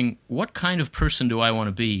asking what kind of person do I want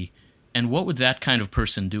to be, and what would that kind of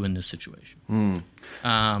person do in this situation.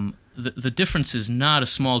 The difference is not a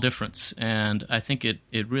small difference, and I think it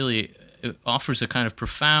really offers a kind of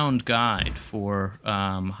profound guide for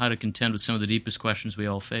how to contend with some of the deepest questions we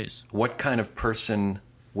all face. What kind of person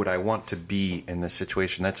would I want to be in this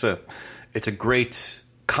situation? It's a great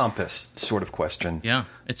compass sort of question. Yeah,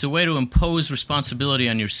 it's a way to impose responsibility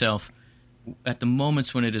on yourself at the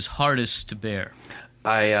moments when it is hardest to bear.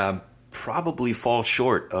 I probably fall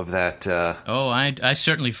short of that. I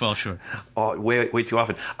certainly fall short. Way too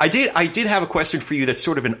often. I did have a question for you that's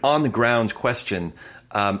sort of an on-the-ground question.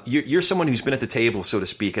 You're someone who's been at the table, so to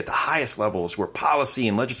speak, at the highest levels where policy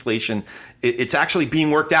and legislation, it's actually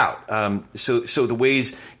being worked out. So the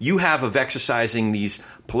ways you have of exercising these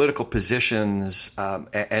political positions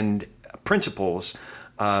and principles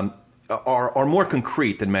are more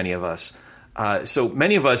concrete than many of us. So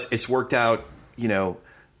many of us, it's worked out,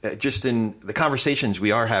 just in the conversations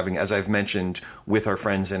we are having, as I've mentioned, with our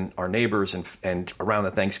friends and our neighbors and around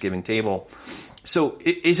the Thanksgiving table. So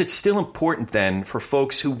is it still important then for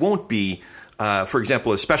folks who won't be, for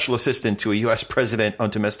example, a special assistant to a U.S. president on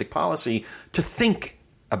domestic policy to think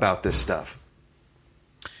about this stuff?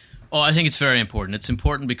 Oh, I think it's very important. It's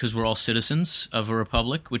important because we're all citizens of a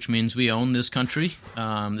republic, which means we own this country.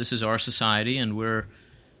 This is our society, and we're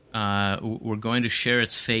going to share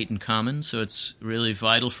its fate in common. So it's really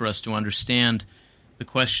vital for us to understand the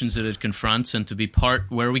questions that it confronts and to be part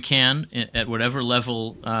where we can, at whatever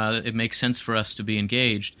level it makes sense for us to be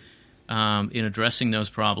engaged in addressing those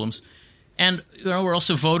problems. And we're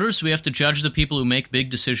also voters. We have to judge the people who make big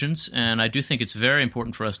decisions, and I do think it's very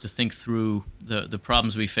important for us to think through the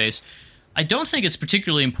problems we face. I don't think it's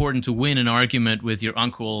particularly important to win an argument with your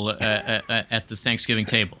uncle at the Thanksgiving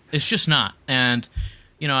table. It's just not. And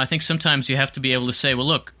I think sometimes you have to be able to say, well,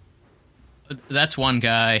 look, that's one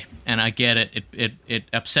guy, and I get it. It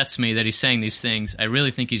upsets me that he's saying these things. I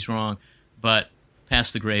really think he's wrong, but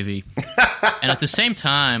pass the gravy. And at the same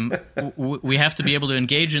time, we have to be able to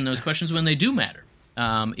engage in those questions when they do matter,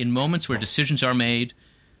 in moments where decisions are made,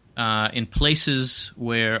 in places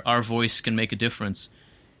where our voice can make a difference.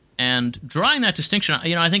 And drawing that distinction,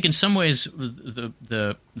 I think in some ways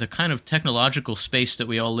the kind of technological space that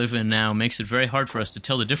we all live in now makes it very hard for us to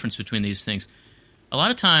tell the difference between these things. A lot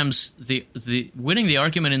of times, the winning the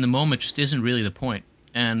argument in the moment just isn't really the point.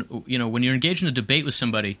 And when you're engaged in a debate with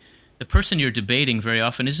somebody, the person you're debating very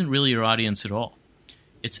often isn't really your audience at all.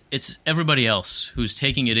 It's everybody else who's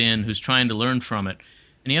taking it in, who's trying to learn from it.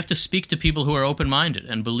 And you have to speak to people who are open-minded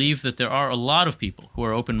and believe that there are a lot of people who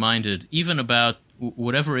are open-minded, even about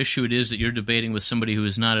whatever issue it is that you're debating with somebody who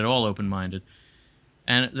is not at all open-minded.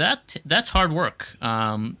 And that's hard work.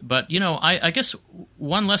 But, I guess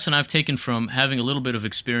one lesson I've taken from having a little bit of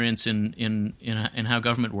experience in how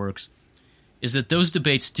government works is that those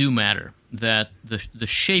debates do matter, that the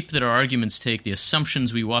shape that our arguments take, the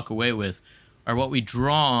assumptions we walk away with, are what we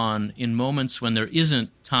draw on in moments when there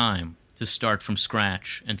isn't time to start from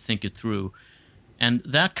scratch and think it through. And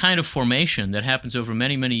that kind of formation that happens over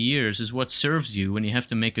many, many years is what serves you when you have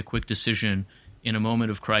to make a quick decision in a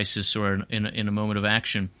moment of crisis or in a moment of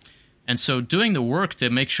action. And so doing the work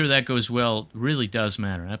to make sure that goes well really does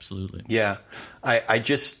matter, absolutely. Yeah.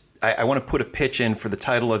 I want to put a pitch in for the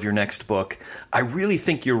title of your next book. I really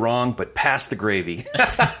think you're wrong, but pass the gravy.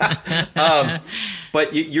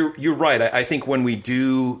 But you're right. I think when we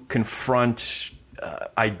do confront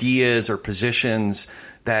ideas or positions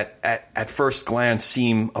that at first glance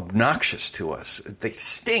seem obnoxious to us, they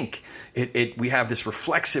stink. We have this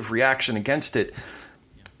reflexive reaction against it.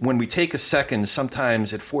 When we take a second,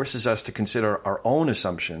 sometimes it forces us to consider our own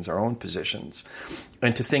assumptions, our own positions,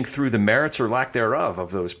 and to think through the merits or lack thereof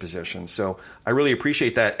of those positions. So I really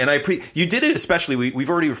appreciate that. And you did it especially. We've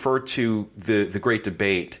already referred to the Great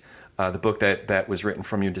Debate, the book that was written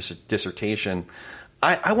from your dissertation.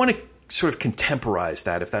 I want to sort of contemporize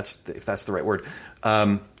that, if that's the right word.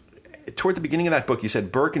 Toward the beginning of that book, you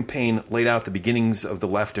said Burke and Payne laid out the beginnings of the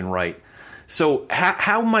left and right. So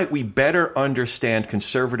how might we better understand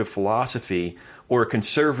conservative philosophy or a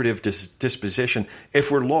conservative disposition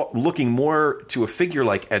if we're looking more to a figure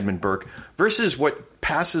like Edmund Burke versus what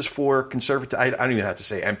passes for conservative? I don't even have to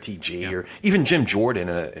say MTG or even Jim Jordan,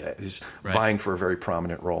 who's vying for a very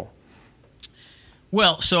prominent role.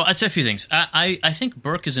 Well, so I'd say a few things. I think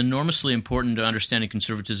Burke is enormously important to understanding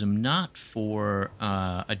conservatism, not for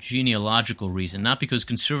a genealogical reason, not because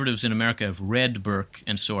conservatives in America have read Burke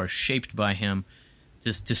and so are shaped by him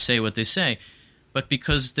to say what they say, but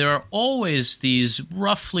because there are always these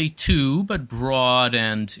roughly two, but broad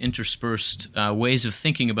and interspersed ways of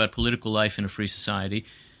thinking about political life in a free society.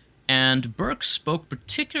 And Burke spoke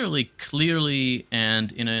particularly clearly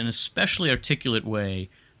and in an especially articulate way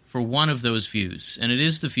for one of those views, and it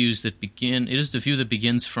is the view that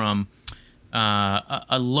begins from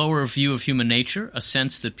a lower view of human nature, a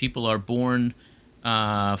sense that people are born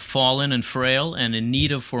fallen and frail and in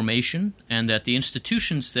need of formation, and that the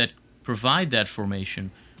institutions that provide that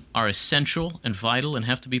formation are essential and vital and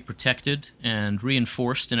have to be protected and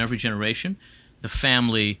reinforced in every generation. The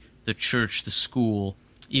family, the church, the school,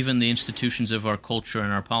 even the institutions of our culture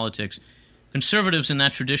and our politics. Conservatives in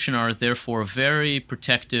that tradition are therefore very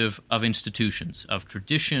protective of institutions, of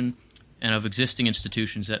tradition, and of existing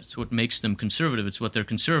institutions. That's what makes them conservative. It's what they're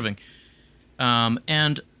conserving.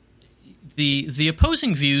 And the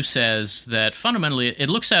opposing view says that fundamentally it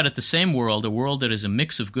looks out at the same world, a world that is a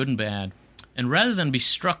mix of good and bad, and rather than be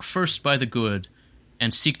struck first by the good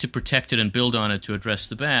and seek to protect it and build on it to address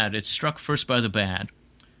the bad, it's struck first by the bad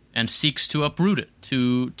and seeks to uproot it,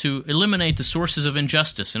 to eliminate the sources of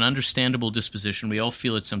injustice, an understandable disposition. We all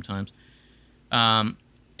feel it sometimes. And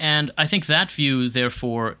I think that view,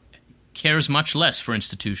 therefore, cares much less for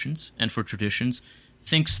institutions and for traditions,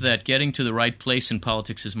 thinks that getting to the right place in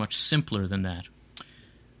politics is much simpler than that.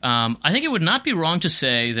 I think it would not be wrong to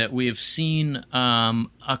say that we have seen a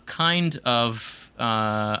kind of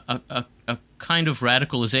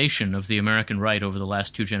radicalization of the American right over the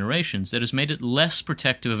last two generations that has made it less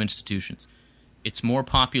protective of institutions. It's more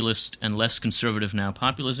populist and less conservative now.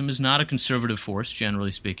 Populism is not a conservative force, generally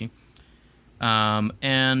speaking.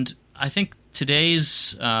 And I think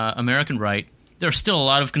today's American right, there are still a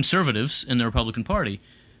lot of conservatives in the Republican Party,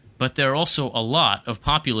 but there are also a lot of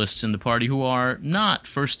populists in the party who are not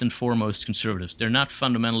first and foremost conservatives. They're not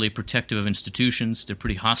fundamentally protective of institutions. They're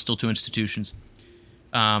pretty hostile to institutions.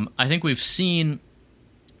 I think we've seen,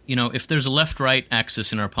 if there's a left-right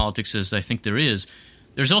axis in our politics, as I think there is,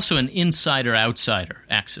 there's also an insider-outsider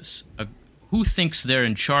axis. Who thinks they're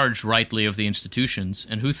in charge rightly of the institutions,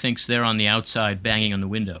 and who thinks they're on the outside banging on the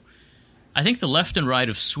window? I think the left and right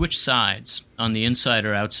have switched sides on the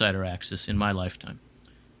insider-outsider axis in my lifetime,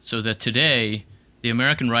 so that today the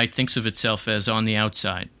American right thinks of itself as on the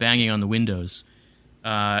outside, banging on the windows,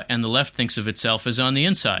 and the left thinks of itself as on the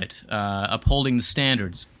inside, upholding the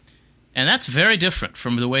standards. And that's very different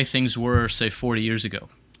from the way things were, say, 40 years ago.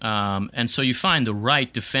 And so you find the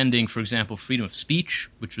right defending, for example, freedom of speech,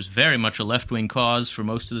 which was very much a left-wing cause for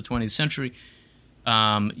most of the 20th century.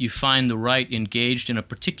 You find the right engaged in a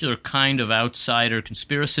particular kind of outsider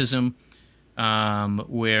conspiracism,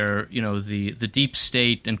 where the deep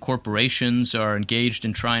state and corporations are engaged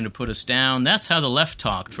in trying to put us down. That's how the left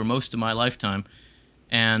talked for most of my lifetime.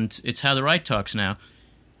 And it's how the right talks now.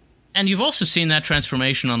 And you've also seen that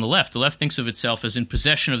transformation on the left. The left thinks of itself as in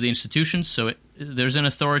possession of the institutions, so there's an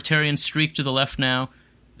authoritarian streak to the left now.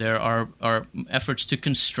 There are efforts to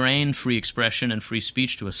constrain free expression and free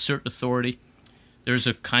speech, to assert authority. There's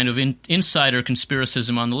a kind of insider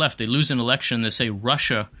conspiracism on the left. They lose an election, they say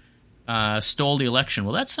Russia stole the election.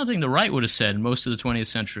 Well, that's something the right would have said in most of the 20th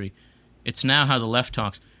century. It's now how the left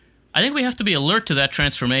talks. I think we have to be alert to that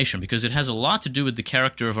transformation because it has a lot to do with the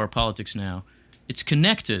character of our politics now. It's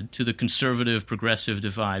connected to the conservative-progressive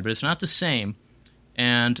divide, but it's not the same.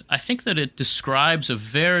 And I think that it describes a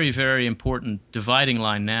very, very important dividing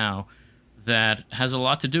line now that has a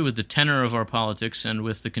lot to do with the tenor of our politics and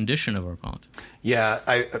with the condition of our politics.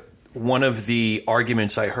 Yeah, one of the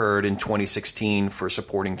arguments I heard in 2016 for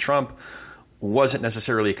supporting Trump wasn't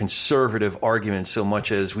necessarily a conservative argument so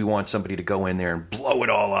much as we want somebody to go in there and blow it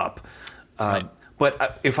all up. Right.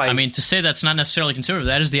 But to say that's not necessarily conservative,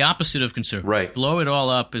 that is the opposite of conservative. Right. Blow it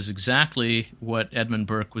all up is exactly what Edmund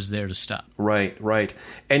Burke was there to stop. Right.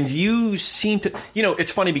 And you seem to,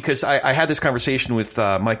 it's funny because I had this conversation with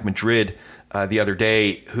Mike Madrid the other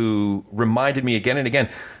day, who reminded me again and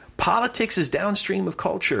again, politics is downstream of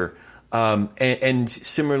culture. And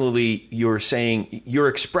similarly, you're saying you're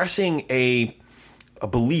expressing a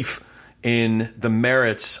belief in the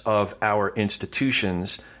merits of our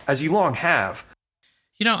institutions, as you long have.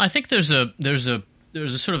 I think there's a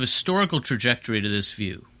sort of historical trajectory to this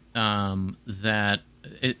view that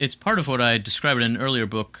it's part of what I described in an earlier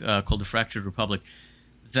book called The Fractured Republic,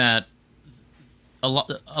 that a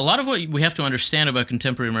lot of what we have to understand about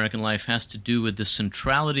contemporary American life has to do with the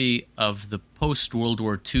centrality of the post-World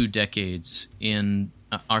War II decades in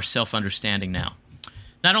our self-understanding now.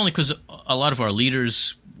 not only because a lot of our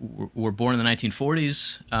leaders were born in the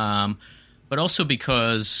 1940s, but also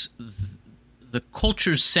because the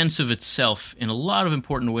culture's sense of itself in a lot of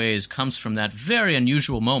important ways comes from that very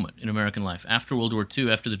unusual moment in American life, after World War II,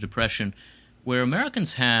 after the Depression, where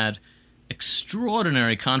Americans had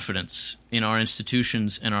extraordinary confidence in our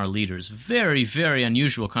institutions and our leaders. Very, very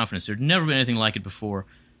unusual confidence. There'd never been anything like it before,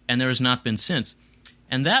 and there has not been since.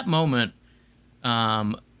 And that moment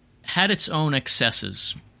had its own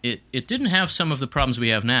excesses. It didn't have some of the problems we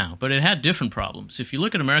have now, but it had different problems. If you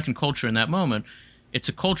look at American culture in that moment, it's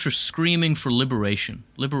a culture screaming for liberation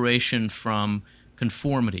from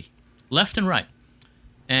conformity, left and right.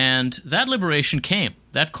 And that liberation came.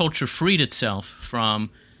 That culture freed itself from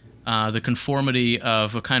the conformity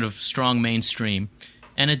of a kind of strong mainstream.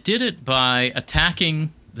 And it did it by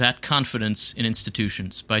attacking that confidence in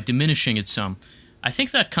institutions, by diminishing it some. I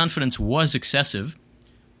think that confidence was excessive,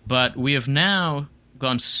 but we have now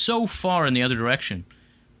gone so far in the other direction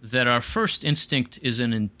that our first instinct is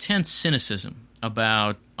an intense cynicism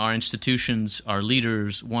about our institutions, our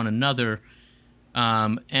leaders, one another,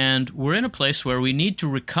 and we're in a place where we need to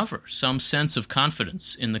recover some sense of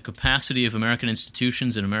confidence in the capacity of American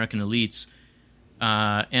institutions and American elites,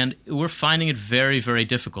 and we're finding it very, very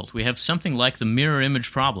difficult. We have something like the mirror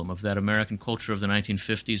image problem of that American culture of the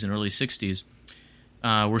 1950s and early 60s.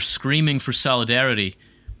 We're screaming for solidarity,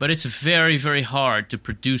 but it's very, very hard to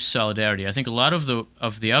produce solidarity. I think a lot of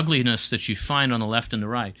the ugliness that you find on the left and the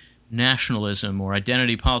right, nationalism or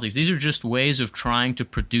identity politics, these are just ways of trying to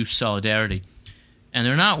produce solidarity. And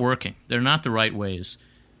they're not working. They're not the right ways.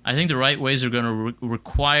 I think the right ways are going to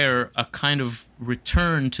require a kind of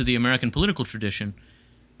return to the American political tradition.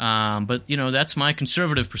 But, that's my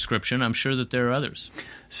conservative prescription. I'm sure that there are others.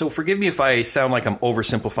 So forgive me if I sound like I'm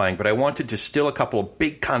oversimplifying, but I want to distill a couple of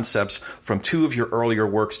big concepts from two of your earlier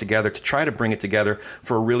works together to try to bring it together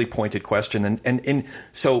for a really pointed question. And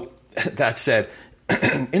so that said,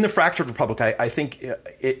 in The Fractured Republic, I think,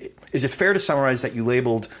 is it fair to summarize that you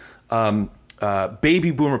labeled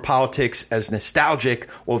baby boomer politics as nostalgic,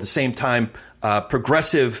 while at the same time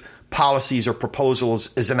progressive policies or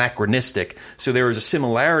proposals as anachronistic? So there is a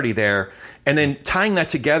similarity there. And then tying that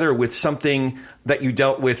together with something that you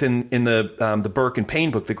dealt with in the Burke and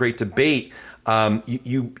Payne book, The Great Debate,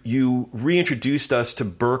 you reintroduced us to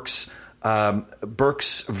Burke's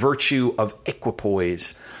virtue of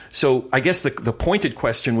equipoise. So I guess the pointed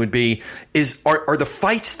question would be, are the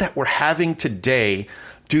fights that we're having today,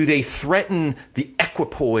 do they threaten the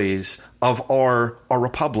equipoise of our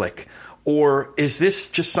republic? Or is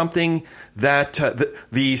this just something that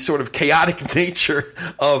the sort of chaotic nature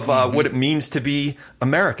of what it means to be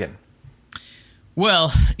American?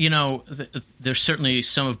 Well, there's certainly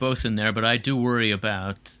some of both in there, but I do worry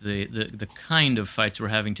about the kind of fights we're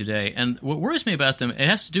having today. And what worries me about them, it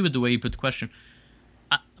has to do with the way you put the question.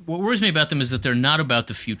 What worries me about them is that they're not about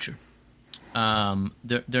the future.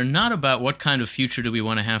 They're not about what kind of future do we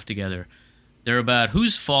want to have together. They're about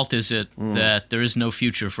whose fault is it that there is no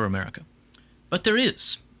future for America. But there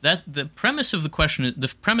is. That the premise of the question, the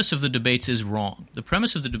premise of the debates is wrong. The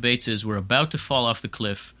premise of the debates is we're about to fall off the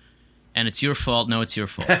cliff, and it's your fault. No, it's your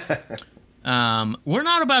fault. We're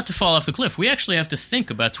not about to fall off the cliff. We actually have to think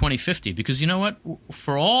about 2050 because you know what?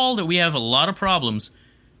 For all that we have a lot of problems,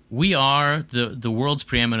 we are the world's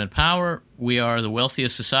preeminent power. We are the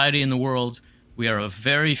wealthiest society in the world. We are a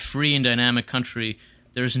very free and dynamic country.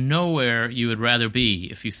 There's nowhere you would rather be,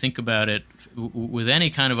 if you think about it with any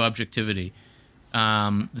kind of objectivity,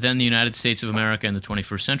 than the United States of America in the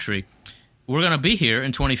 21st century. We're going to be here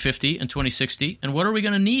in 2050 and 2060, and what are we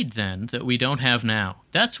going to need then that we don't have now?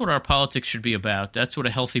 That's what our politics should be about. That's what a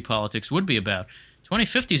healthy politics would be about.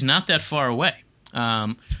 2050 is not that far away.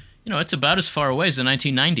 It's about as far away as the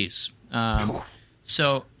 1990s.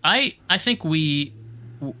 So I think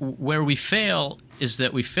where we fail is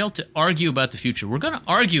that we fail to argue about the future. We're going to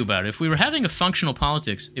argue about it. If we were having a functional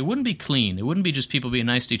politics, it wouldn't be clean. It wouldn't be just people being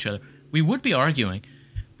nice to each other. We would be arguing,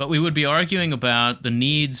 but we would be arguing about the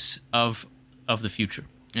needs of the future.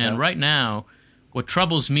 And right now, what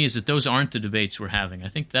troubles me is that those aren't the debates we're having. I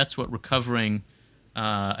think that's what recovering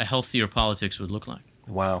a healthier politics would look like.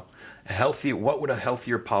 Wow. What would a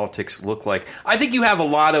healthier politics look like? I think you have a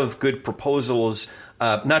lot of good proposals,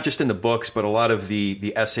 not just in the books, but a lot of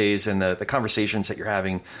the essays and the conversations that you're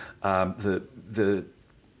having, the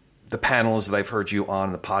panels that I've heard you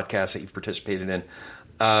on, the podcasts that you've participated in.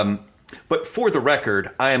 But for the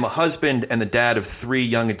record, I am a husband and the dad of 3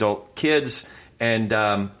 young adult kids, and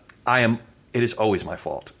it is always my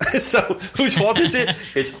fault. So whose fault is it?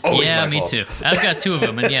 It's always my fault. Yeah, me too. I've got 2 of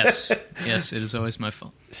them, and yes, it is always my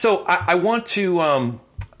fault. So I want to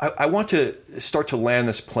I want to start to land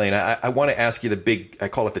this plane. I want to ask you the big, I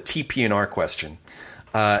call it the TP&R question.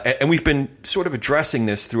 And we've been sort of addressing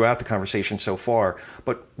this throughout the conversation so far.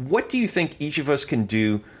 But what do you think each of us can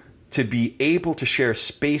do to be able to share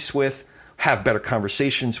space with, have better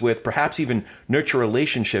conversations with, perhaps even nurture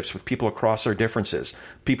relationships with people across our differences,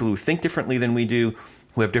 people who think differently than we do,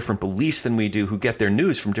 who have different beliefs than we do, who get their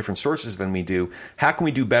news from different sources than we do? How can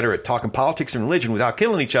we do better at talking politics and religion without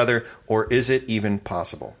killing each other, or is it even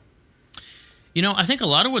possible? You know, I think a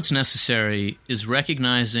lot of what's necessary is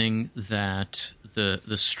recognizing that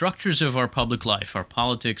the structures of our public life, our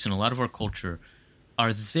politics, and a lot of our culture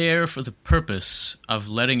are there for the purpose of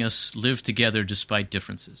letting us live together despite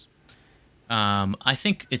differences. I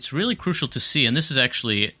think it's really crucial to see, and this is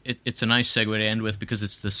actually, it's a nice segue to end with because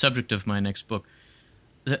it's the subject of my next book.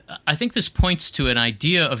 I think this points to an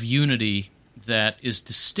idea of unity that is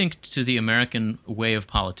distinct to the American way of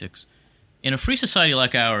politics. In a free society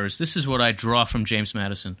like ours, this is what I draw from James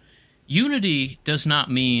Madison. Unity does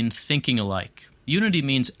not mean thinking alike. Unity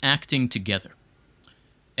means acting together.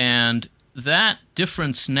 And that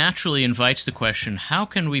difference naturally invites the question, how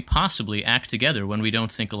can we possibly act together when we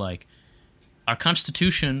don't think alike? Our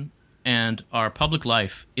Constitution and our public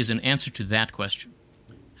life is an answer to that question.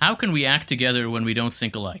 How can we act together when we don't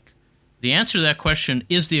think alike? The answer to that question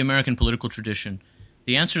is the American political tradition.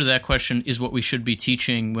 The answer to that question is what we should be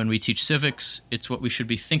teaching when we teach civics. It's what we should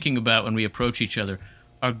be thinking about when we approach each other.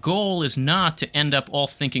 Our goal is not to end up all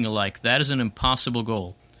thinking alike. That is an impossible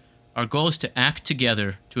goal. Our goal is to act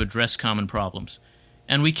together to address common problems.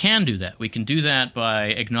 And we can do that. We can do that by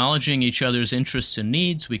acknowledging each other's interests and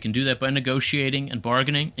needs. We can do that by negotiating and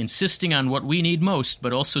bargaining, insisting on what we need most,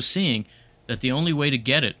 but also seeing that the only way to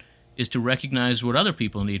get it is to recognize what other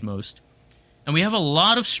people need most. And we have a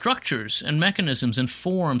lot of structures and mechanisms and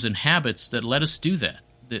forms and habits that let us do that.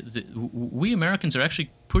 We Americans are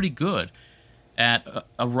actually pretty good at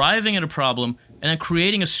arriving at a problem and then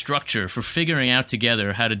creating a structure for figuring out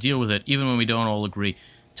together how to deal with it, even when we don't all agree.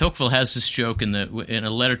 Tocqueville has this joke in a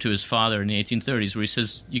letter to his father in the 1830s where he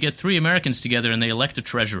says, you get three Americans together and they elect a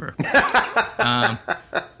treasurer.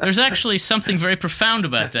 There's actually something very profound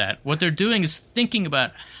about that. What they're doing is thinking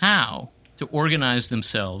about how to organize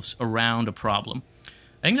themselves around a problem.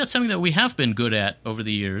 I think that's something that we have been good at over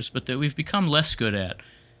the years, but that we've become less good at.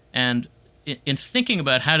 And in thinking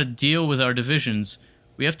about how to deal with our divisions,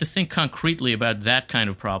 we have to think concretely about that kind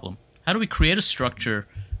of problem. How do we create a structure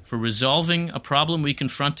for resolving a problem we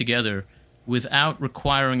confront together without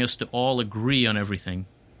requiring us to all agree on everything,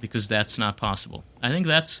 because that's not possible. I think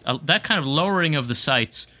that's that kind of lowering of the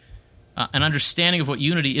sights, an understanding of what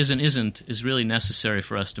unity is and isn't, is really necessary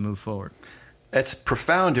for us to move forward. That's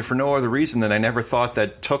profound, if for no other reason than I never thought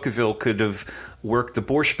that Tocqueville could have worked the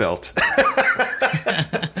Borscht Belt.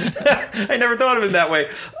 I never thought of it that way.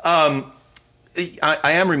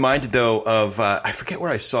 I am reminded, though, of, I forget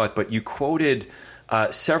where I saw it, but you quoted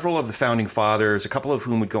several of the founding fathers, a couple of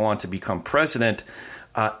whom would go on to become president,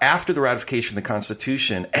 after the ratification of the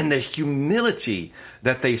Constitution, and the humility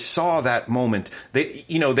that they saw that moment.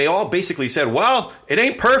 They all basically said, well, it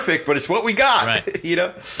ain't perfect, but it's what we got. Right.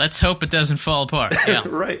 Let's hope it doesn't fall apart. Yeah.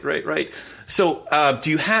 Right. So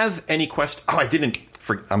do you have any questions? Oh,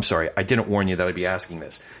 I'm sorry. I didn't warn you that I'd be asking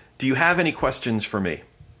this. Do you have any questions for me?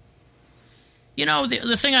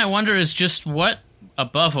 The thing I wonder is just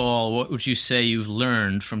above all, what would you say you've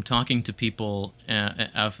learned from talking to people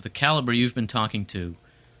of the caliber you've been talking to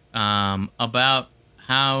about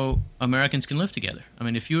how Americans can live together? I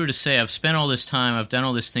mean, if you were to say, I've spent all this time, I've done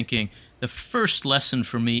all this thinking, the first lesson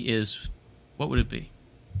for me is, what would it be?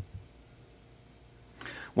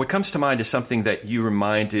 What comes to mind is something that you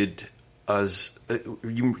reminded us,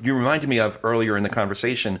 you reminded me of earlier in the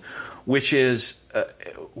conversation, which is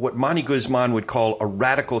what Manny Guzman would call a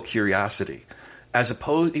radical curiosity. As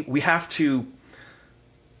opposed, we have to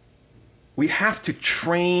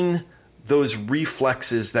train those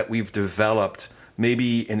reflexes that we've developed,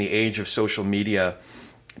 maybe in the age of social media,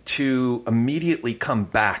 to immediately come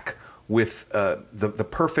back with the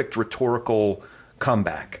perfect rhetorical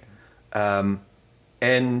comeback, and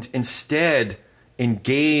instead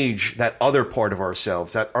engage that other part of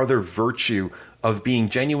ourselves, that other virtue of being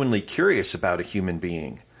genuinely curious about a human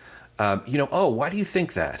being. Why do you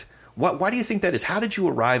think that? Why do you think that is? How did you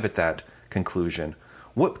arrive at that conclusion?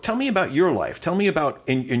 Tell me about your life. Tell me about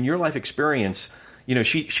in your life experience.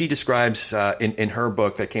 She describes in her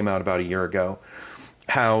book that came out about a year ago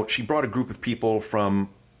how she brought a group of people from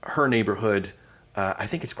her neighborhood. I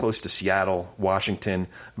think it's close to Seattle, Washington,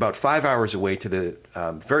 about 5 hours away to the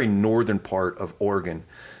very northern part of Oregon,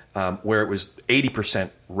 where it was 80%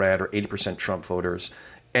 red or 80% Trump voters.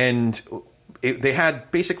 And they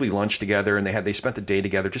had basically lunch together, and they spent the day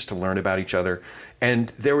together just to learn about each other.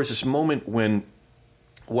 And there was this moment when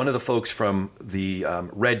one of the folks from the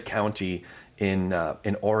Red County in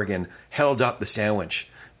Oregon held up the sandwich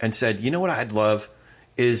and said, "You know what I'd love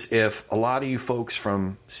is if a lot of you folks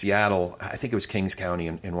from Seattle, I think it was Kings County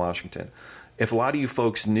in Washington, if a lot of you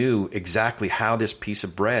folks knew exactly how this piece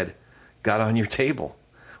of bread got on your table,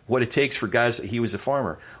 what it takes for guys," he was a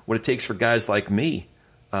farmer, "what it takes for guys like me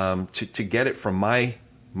to get it from my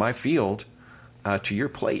field to your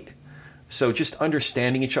plate." So just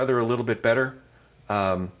understanding each other a little bit better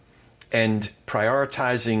and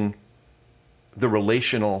prioritizing the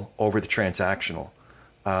relational over the transactional,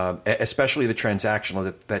 especially the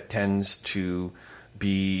transactional that tends to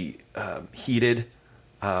be heated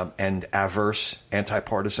and averse,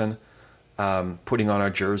 anti-partisan, putting on our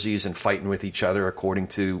jerseys and fighting with each other according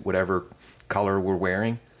to whatever color we're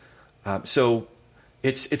wearing. So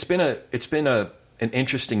it's been an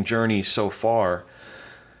interesting journey so far.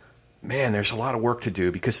 Man, there's a lot of work to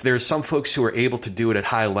do because there's some folks who are able to do it at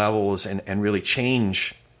high levels and really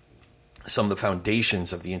change some of the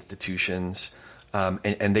foundations of the institutions,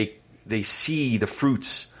 and they see the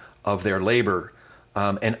fruits of their labor.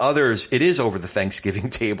 And others, it is over the Thanksgiving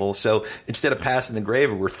table. So instead of passing the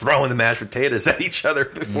gravy, we're throwing the mashed potatoes at each other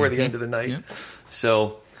before the end of the night. Yeah.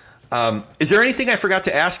 So is there anything I forgot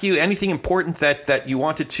to ask you? Anything important that you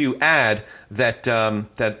wanted to add that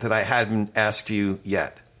I hadn't asked you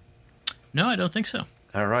yet? No, I don't think so.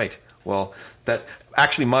 All right. Well, that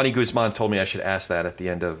actually Monty Guzman told me I should ask that at the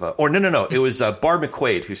end of, no. It was Barb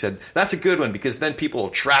McQuaid who said that's a good one because then people will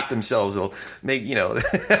trap themselves. They'll make,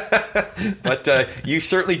 but you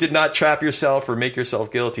certainly did not trap yourself or make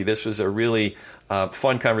yourself guilty. This was a really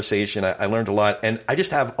fun conversation. I learned a lot, and I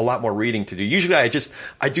just have a lot more reading to do. Usually, I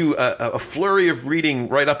do a flurry of reading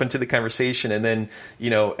right up into the conversation, and then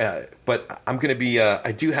but I'm going to be.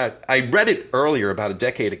 I read it earlier about a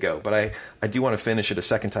decade ago, but I do want to finish it a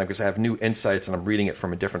second time because I have new insights, and I'm reading it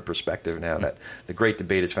from a different perspective now. That the great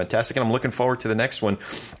debate is fantastic, and I'm looking forward to the next one.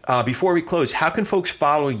 Before we close, how can folks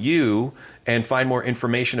follow you and find more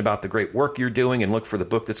information about the great work you're doing and look for the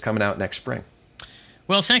book that's coming out next spring?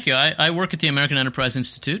 Well, thank you. I work at the American Enterprise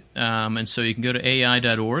Institute, and so you can go to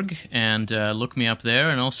AEI.org and look me up there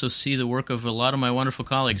and also see the work of a lot of my wonderful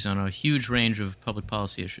colleagues on a huge range of public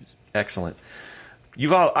policy issues. Excellent.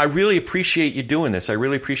 Yuval, I really appreciate you doing this. I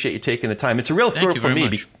really appreciate you taking the time. It's a real thrill for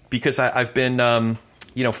me because I've been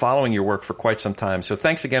following your work for quite some time. So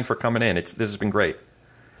thanks again for coming in. This has been great.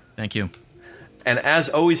 Thank you. And as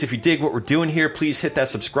always, if you dig what we're doing here, please hit that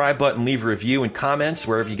subscribe button, leave a review and comments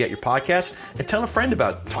wherever you get your podcasts, and tell a friend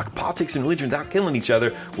about Talk Politics and Religion Without Killing Each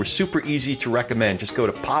Other. We're super easy to recommend. Just go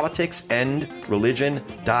to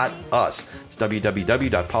politicsandreligion.us. It's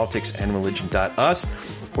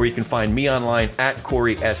www.politicsandreligion.us. Or you can find me online at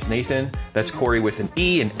Corey S. Nathan. That's Corey with an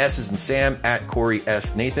E and S's and Sam at Corey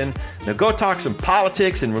S. Nathan. Now go talk some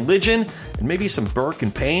politics and religion and maybe some Burke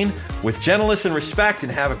and Payne with gentleness and respect,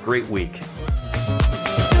 and have a great week.